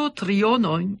nur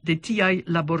trionojn de tiaj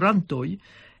laborantoj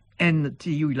en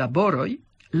tiuj laboroj,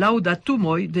 laŭ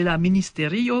datumoj de la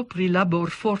Ministerio pri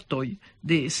Laborfortoj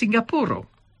de Singapuro.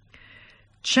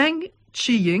 Cheng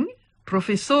Chiying,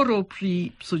 profesoro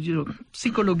pri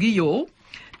psikologio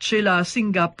ĉe la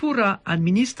Singapura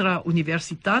Administra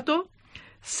Universitato,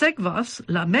 sekvas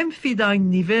la memfidajn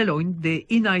nivelojn de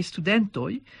inaj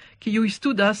studentoj, kiuj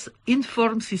studas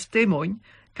informsistemojn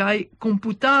kaj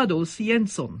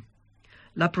komputado-sciencon.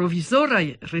 La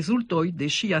provizoraj rezultoj de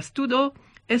ŝia studo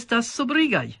estas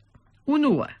sobrigaj.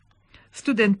 Unue,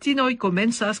 studentinoj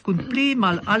komencas kun pli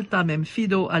malalta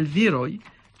memfido al viroj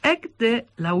ekde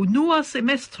la unua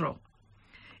semestro.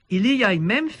 Iliaj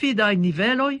memfidaj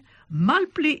niveloj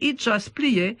malpli iĝas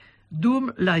plie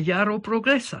dum la jaro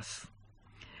progresas.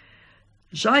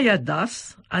 Jaya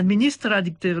Das, administra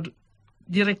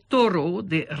direktoro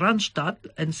de Randstad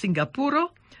en Singapuro,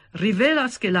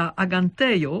 rivelas ke la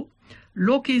agantejo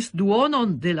lokis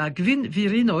duonon de la 5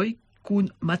 virinoj kun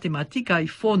matematikaj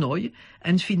fonoj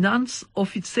en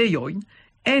financ-oficejojn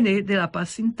ene de la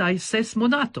pasintaj 6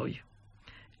 monatoj.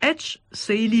 Eĉ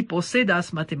se ili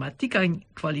posedas matematikajn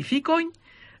kvalifikojn,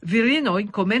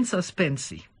 virinoj komencas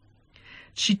pensi.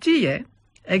 Ĉi tie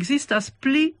ekzistas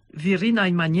pli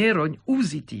virinaj manierojn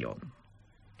uzi tion.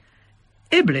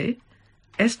 Eble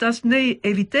estas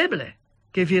neeviteble,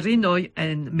 ke virinoj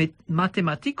en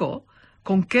matematiko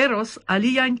konkeros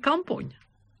aliajn kampojn.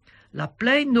 La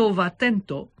plej nova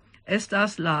tento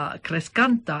estas la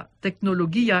kreskanta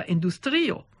teknologia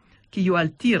industrio, kiu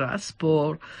altiras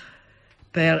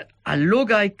per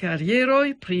allogaj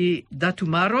karieroj pri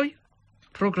datumaroj,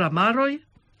 programaroj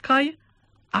kaj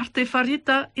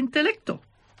artefarita intelekto.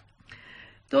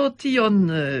 Do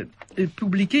tion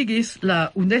publikigis la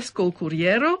Unesko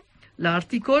Kuriero. La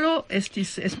artikolo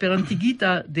estis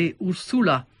esperantigita de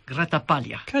Ursula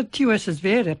Grattaglia. Tio estas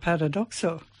vere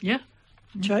paradokso. Yeah.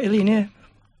 Ĉar ili ne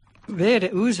vere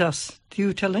uzas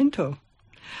tiu talento.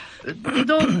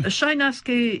 Do ŝajnas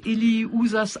ke ili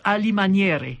uzas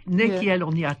alimaniere, ne kiel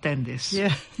oni atendis.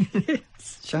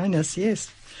 Ŝajnas, jes.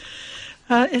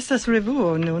 Estas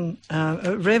revuo nun,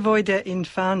 revoj de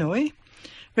infanoj,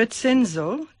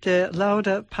 recenzo de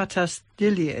Laŭre Patas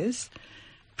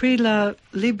pri la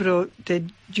libro de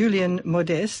Julian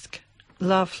Modest,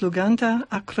 La fluganta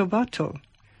akrobato.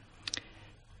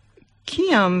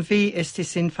 Kiam vi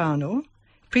estis infano,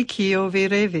 pri kio vi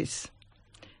revis?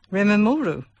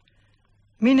 Rememoru.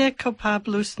 Mi ne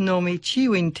kapablus nomi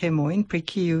ĉiujn temojn pri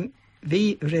kiu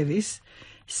vi revis,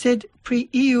 sed pri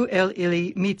iu el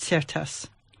ili mi certas.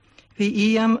 Vi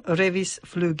iam revis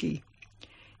flugi.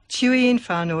 Ĉiuj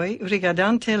infanoj,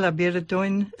 rigardante la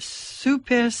birdojn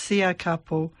super sia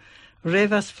kapo,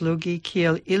 revas flugi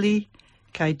kiel ili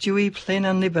kaj ĝui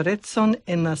plenan liberecon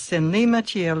en la senlima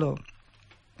ĉielo.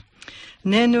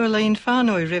 Ne nur la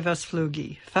infanoj revas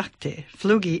flugi. Fakte,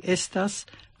 flugi estas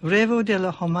revo de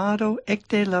la homaro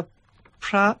ekde la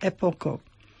pra-epoko.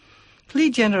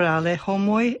 Pli generale,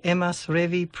 homoj emas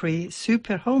revi pri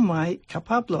superhomaj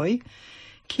kapabloj,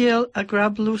 kiel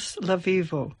agrablus la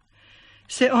vivo.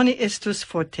 Se oni estus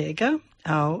fortega,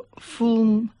 au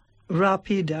fulm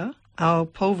rapida, au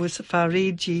povus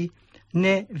farigi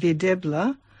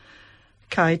nevidebla,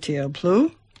 kai tiel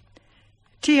plu,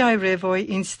 tiai revoi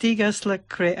instigas la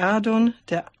creadon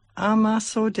de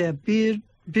amaso de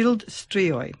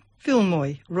bildstrioi,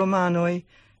 filmoi, romanoi,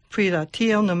 pri la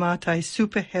tiel nomatai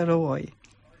superherooi.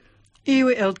 Iu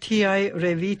el tiai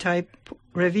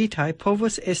revitai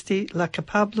povus esti la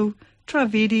capablu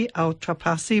travidi au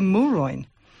trapassi muroin.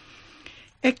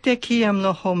 Ecte ciam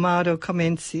lo homaro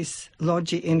comencis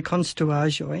logi in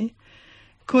construagioi,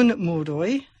 cun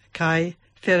muroi, cae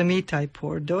fermitai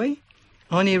pordoi,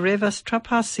 oni revas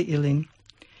trapassi ilin.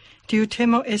 Tiu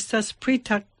temo estas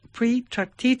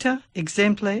pritractita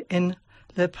exemple en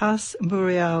Le Pas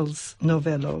Murials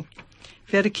novelo,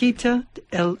 verkita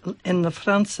en la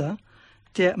Franza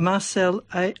de Marcel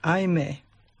Aimé,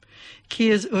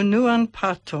 kies unuan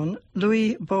parton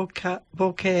Louis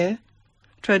Bocquet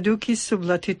traducis sub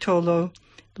la titolo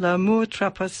L'amour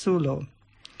trapasulo.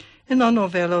 En la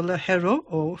novelo la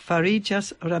heroo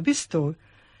farigas rabisto,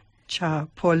 ĉar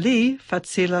por li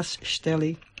facilas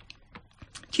ŝteli.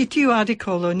 Ĉi tiu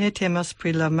artikolo ne temas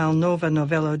pri la malnova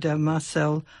novelo de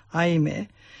Marcel Aimé,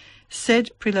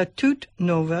 sed pri la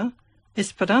tutnova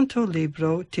Esperanto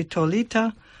libro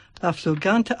titolita La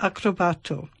fluganta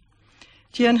akrobato.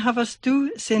 Ĝi enhavas du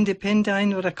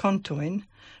sendependajn rakontojn.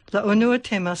 La unua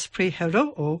temas pri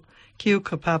heroo kiu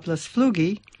kapablas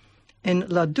flugi, en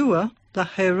la dua la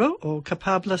heroo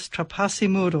kapablas trapasi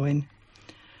murojn.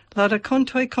 La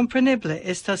rakontoj kompreneble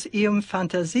estas iom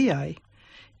fantaziaj.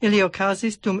 Ili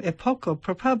okazis dum epoko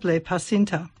probable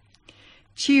pasinta.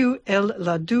 Ciu el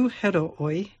la du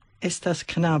herooj estas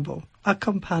knabo,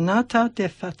 akompanata de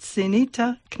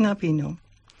fascinita knabino.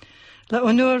 La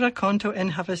unua rakonto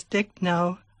enhavas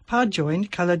 19 paĝojn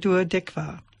kaj la dua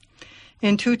 10.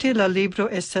 Entute la libro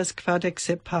estas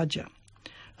 47 paĝa.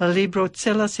 La libro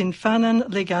celas infanan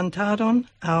legantaron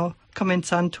aŭ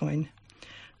komencantojn.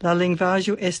 La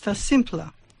lingvaĵo estas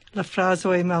simpla, la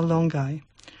frazoj mallongaj.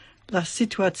 La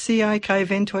situaciaj kaj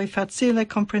eventoj facile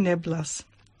kompreneblas.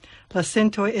 La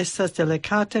sentoj estas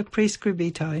delikate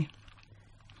priskribitaj.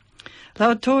 La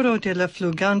autoro de la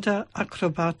fluganta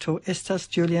akrobato estas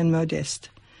Julian Modest.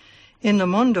 En la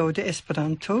mondo de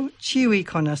Esperanto, ĉiuj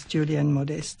konas Julian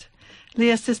Modest. Li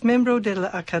estis membro de la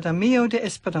Akademio de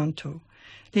Esperanto.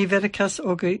 Li verkas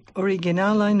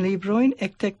originalajn librojn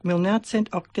ekde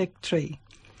 1983.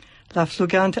 La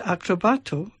fluganta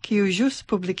akrobato, kiu ĵus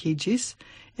publikiĝis,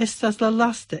 estas la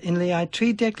lasta en liaj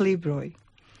 30 libroj.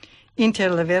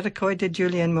 Inter la verkoj de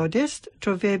Julian Modest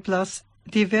troveblas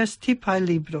divers tipaj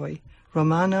libroj,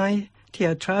 romanoj,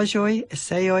 teatraĵoj,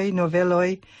 eseoj,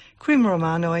 noveloj,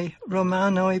 krimromanoj,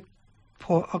 romanoj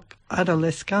por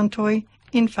adoleskantoj,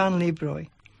 infanlibroj.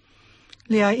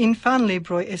 Liaj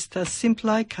infanlibroj estas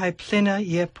simplaj kaj plenaj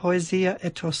je poezia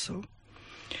etoso.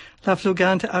 La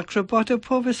fluganta akrobato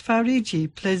povas fariĝi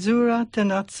plezura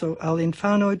donaco al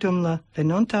infanoj dum la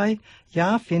venontaj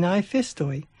finaj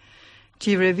festoj.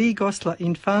 Ĝi revigos la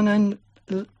infanajn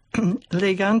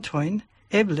legantojn,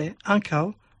 eble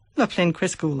ankaŭ la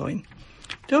plenkreskulojn.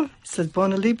 Do, estas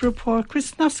bona libro por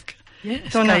kristnask.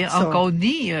 Yes, kaj ankaŭ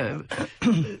ni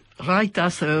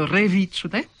rajtas revi, ĉu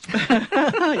ne?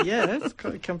 Yes,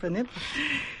 kompreneble.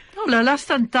 La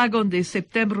lastan tagon de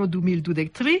septembro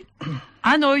 2023,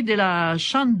 anoj de la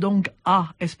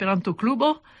Shandong-a Esperanto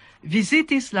klubo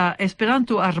visitis la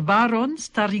Esperanto arbaron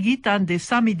starigitan de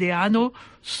samideano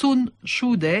Sun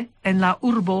Shude en la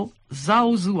urbo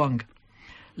Zhaozuang.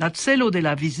 La celo de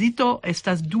la visito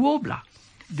estas duobla.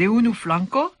 De unu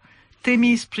flanco,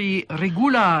 temis pri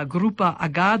regula grupa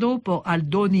agado por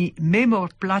aldoni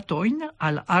memorplatojn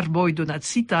al arboj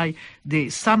donacitaj de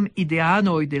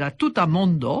samideanoj de la tuta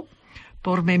mondo,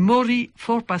 por memori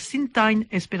forpasintajn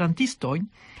esperantistojn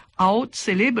aŭ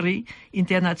celebri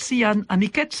internacian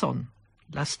amikecon,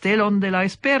 la stelon de la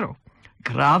espero,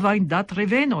 gravajn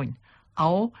datrevenojn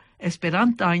aŭ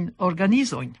esperantajn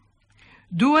organizojn.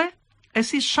 Due,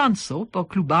 estis ŝanco por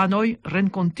klubanoj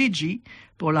renkontiĝi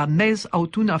por la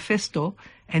mez-aŭtuna festo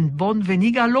en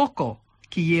bonveniga loko,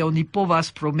 kie oni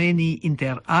povas promeni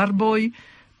inter arboj,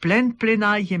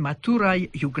 plenaj je maturaj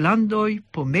juglandoj,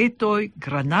 pometoj,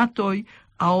 granatoj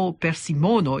aŭ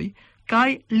persimonoj,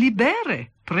 kaj libere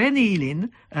preni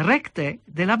ilin rekte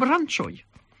de la branĉoj.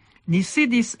 Ni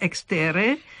sidis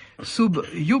ekstere sub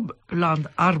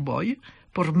juglandarboj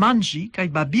por mangi kaj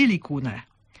babili kune.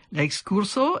 La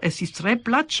excurso estis tre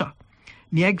plaĉa.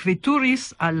 Mi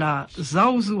ekveturis al la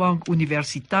Zhangjiang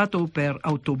Universitato per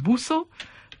autobuso,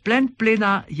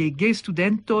 plena je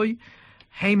gestudentoj,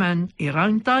 hejmen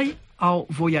irantaj aŭ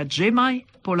vojaĝemaj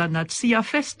por la nacia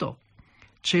festo.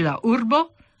 Ĉe la urbo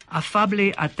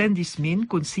afable attendis min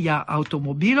kun sia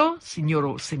automobilo,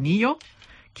 signoro Semio,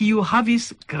 kiu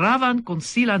havis gravan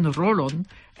konsilan rolon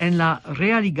en la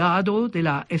realigado de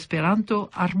la Esperanto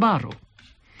arbaro.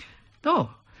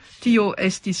 Tio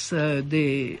estis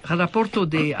de raporto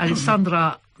de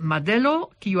Alessandra Madella,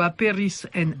 kiu aperis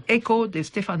en Eko de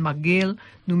Stefan MacGill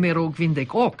numero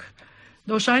 28.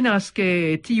 Ŝajnas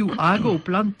ke tiu ago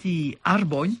planti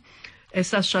arbojn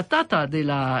estas ŝatata de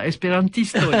la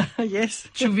esperantistoj. Yes.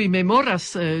 Ĉu vi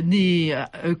memoras, ni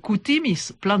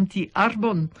kutimis planti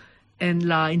arbon en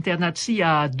la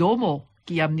internacia domo,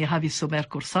 kiam ni havis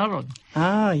somerkursaron.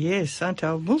 Yes,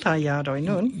 antaŭ multaj jaroj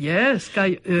nun. Yes,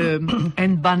 kaj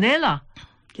en Banela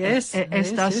Yes,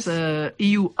 estas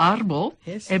iu arbo,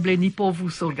 eble ni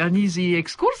povus organizi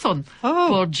ekskurson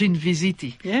por ĝin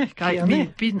viziti. Kaj mi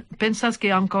pensas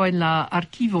ke ankaŭ en la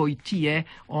arkivoj tie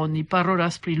oni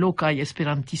parolas pri lokaj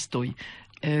esperantistoj.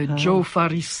 Joe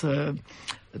faris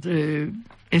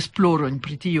esplorojn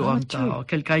pri tio antaŭ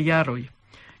kelkaj jaroj.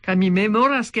 Kaj mi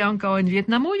memoras ke ankaŭ en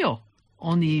Vjetnamujo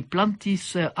oni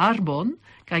plantis arbon,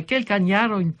 kaj kelkajn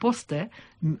jarojn poste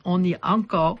oni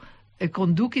ankaŭ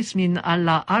condukis min al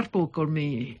la arbo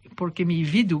por ke mi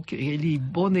vidu ke li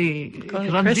bone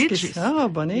grandiĝis.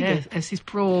 Bonege. Estis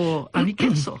pro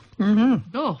amikeco.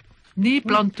 Ni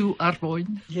plantu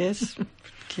arbojn. Yes,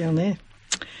 kial ne.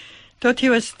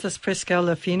 Tio estas preskaŭ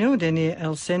la fino de nia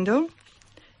elsendo.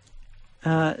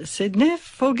 Sed ne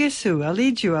forgesu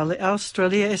aliĝu al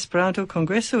Aŭstralia Esperanto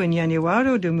Kongreso en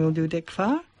januaro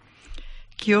 2024,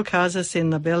 kio okazas en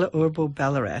la bela urbo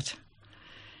Ballarat.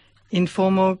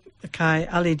 Informo kaj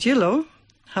aliĝilo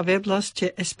haveblas ĉe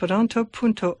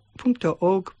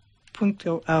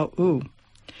esperanto.org.au.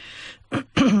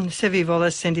 Se vi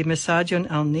volas sendi mesaĝon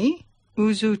al ni,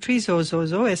 uzu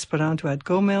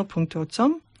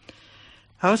trizozozo@esperanto@gmail.com.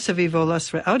 Aŭ se vi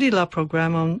volas reaŭdi la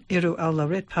programon, iru al la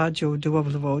retpaĝo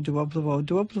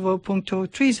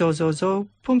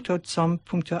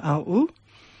www.trizozozo.com.au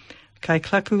kaj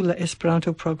klaku la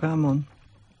Esperanto-programon.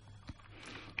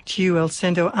 Tiu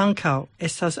elsendo ankaŭ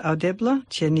estas aŭdebla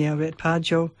ĉe nia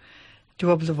retpaĝo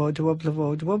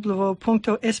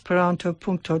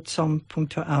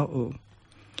www.esperanto.com.au.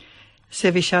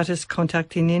 Se vi ŝatas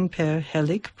kontakti nin per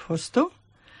Helik-posto,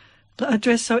 la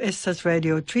adreso estas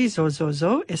Radio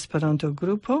Trizozozo Esperanto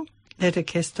Grupo,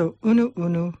 leterkesto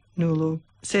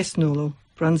 11060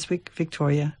 Brunswick,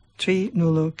 Victoria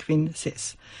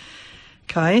 3056.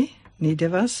 Kaj ni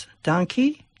devas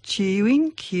danki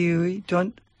ĉiujn, kiuj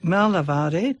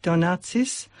malavare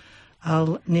donacis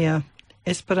al nia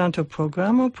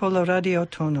Esperanto-programo por la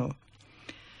radiotono.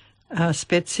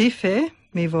 Specife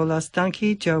mi volas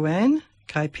danki Joanne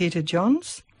kaj Peter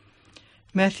Jones,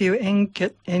 Matthew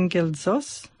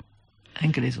Engelsos,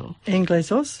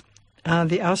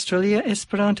 the Australia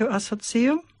Esperanto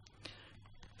Asocio,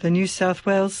 the New South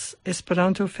Wales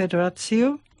Esperanto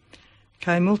Federacio,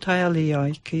 kaj multaj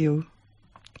aliaj, kiu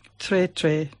tre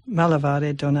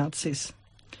malavare donacis.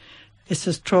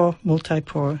 Estas tro multaj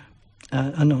por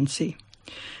anonci.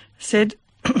 Sed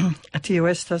tio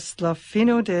estas la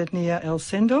fino de nia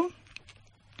elsendo.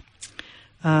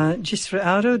 Ĝis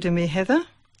reaŭdo de mi, Heather.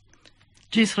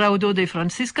 Ĝis reaŭdo de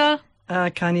Franciska.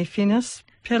 Kaj ni finas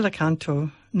per la kanto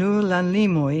Nur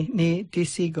landlimoj ni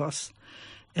disigos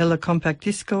el la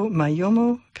kompaktisko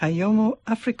JoMo kaj JoMo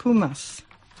afrikumas.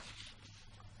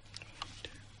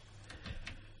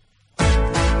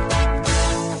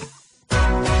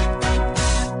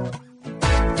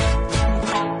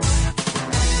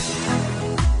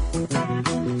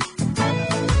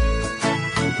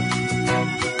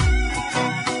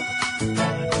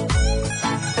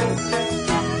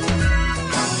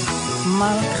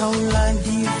 Malgraŭ la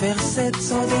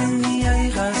diverseco de niaj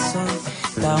rasoj,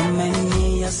 tamen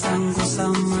nia sango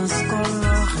samas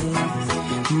kolore.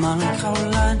 Malgraŭ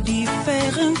la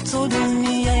diferenco de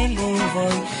niaj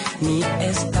lingvoj, mi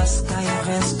estas kaj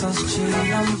restos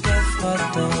ĉiam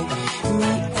gefratoj.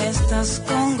 Mi estas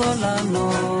kongolano,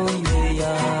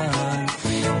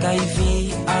 kaj vi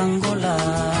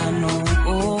angolano,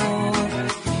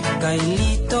 kaj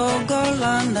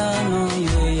litogolandano,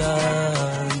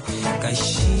 kaj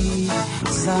ŝi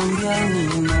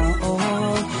zambianino.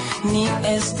 Ni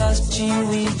estas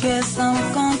ĉiuj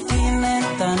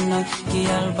gesamkontinentanoj,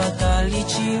 kial batali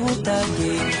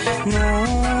ĉiutage.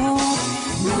 Nur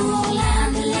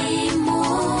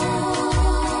landlimoj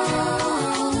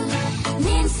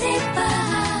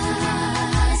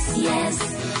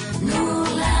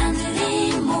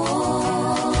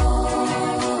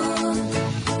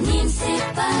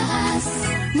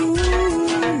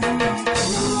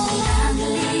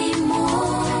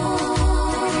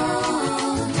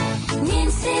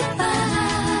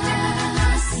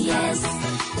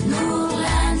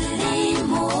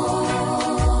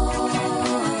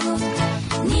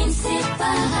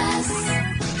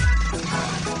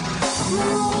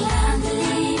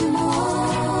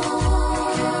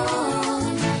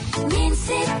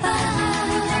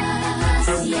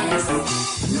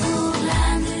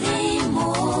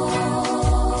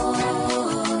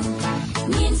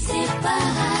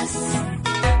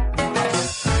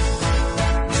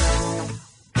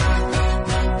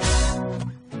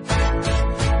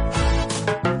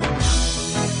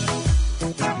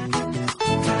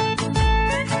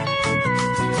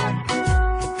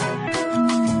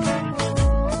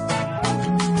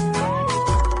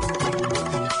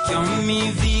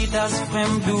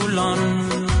fremdulon.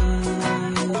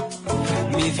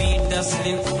 Mi vidas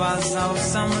lin kvazaŭ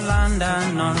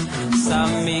samlandanon,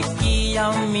 same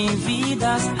kiam mi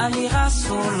vidas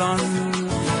alirasolon.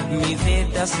 Mi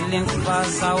vidas lin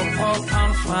kvazaŭ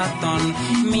propran fraton,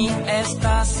 mi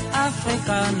estas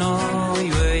afrikano,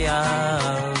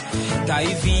 kaj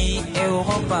vi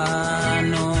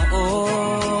eŭropano,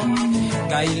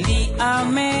 kaj li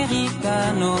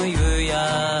amerikano,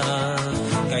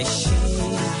 kaj ŝi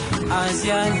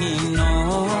azianino.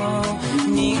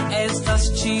 Ni estas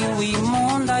ĉiuj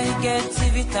mondaj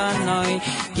gecivitanoj,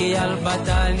 kial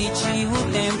batali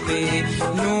ĉiutempe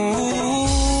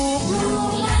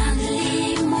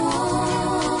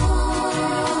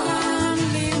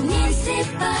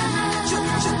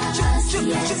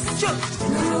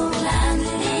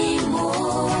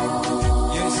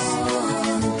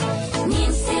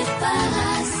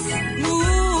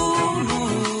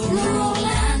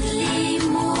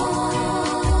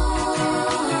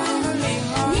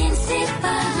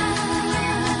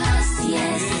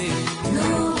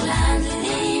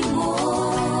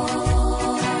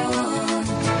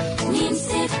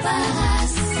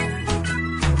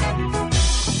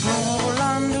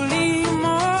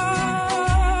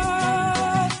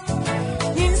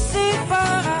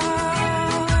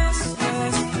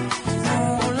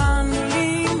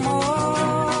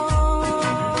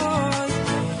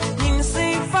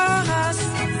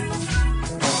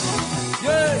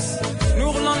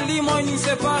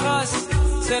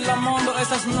la mondo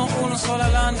estas no uno sola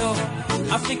lando,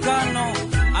 africano,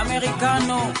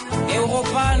 americano,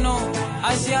 europano,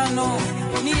 asiano,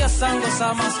 nia sango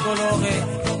samas colore,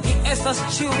 ni estas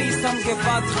ĉiuj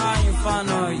samgepatra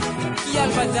infanoj, kial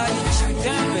batali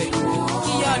ĉiutempe,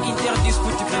 kial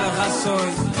interdisputi pri la rasoj,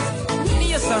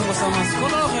 nia sango samas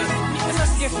colore, ni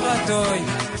estas gefratoj,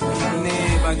 ne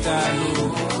batalu,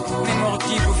 ne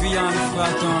mortigu vian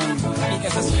fraton, ni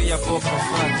estas via propra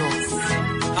frato.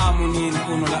 Amunin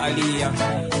unu la alia,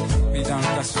 vidan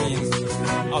kasvin,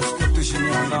 aŭskultu ŝin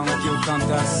longan kiu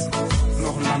kantas,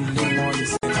 nur landlimoj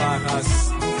separas.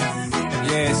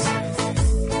 Yes.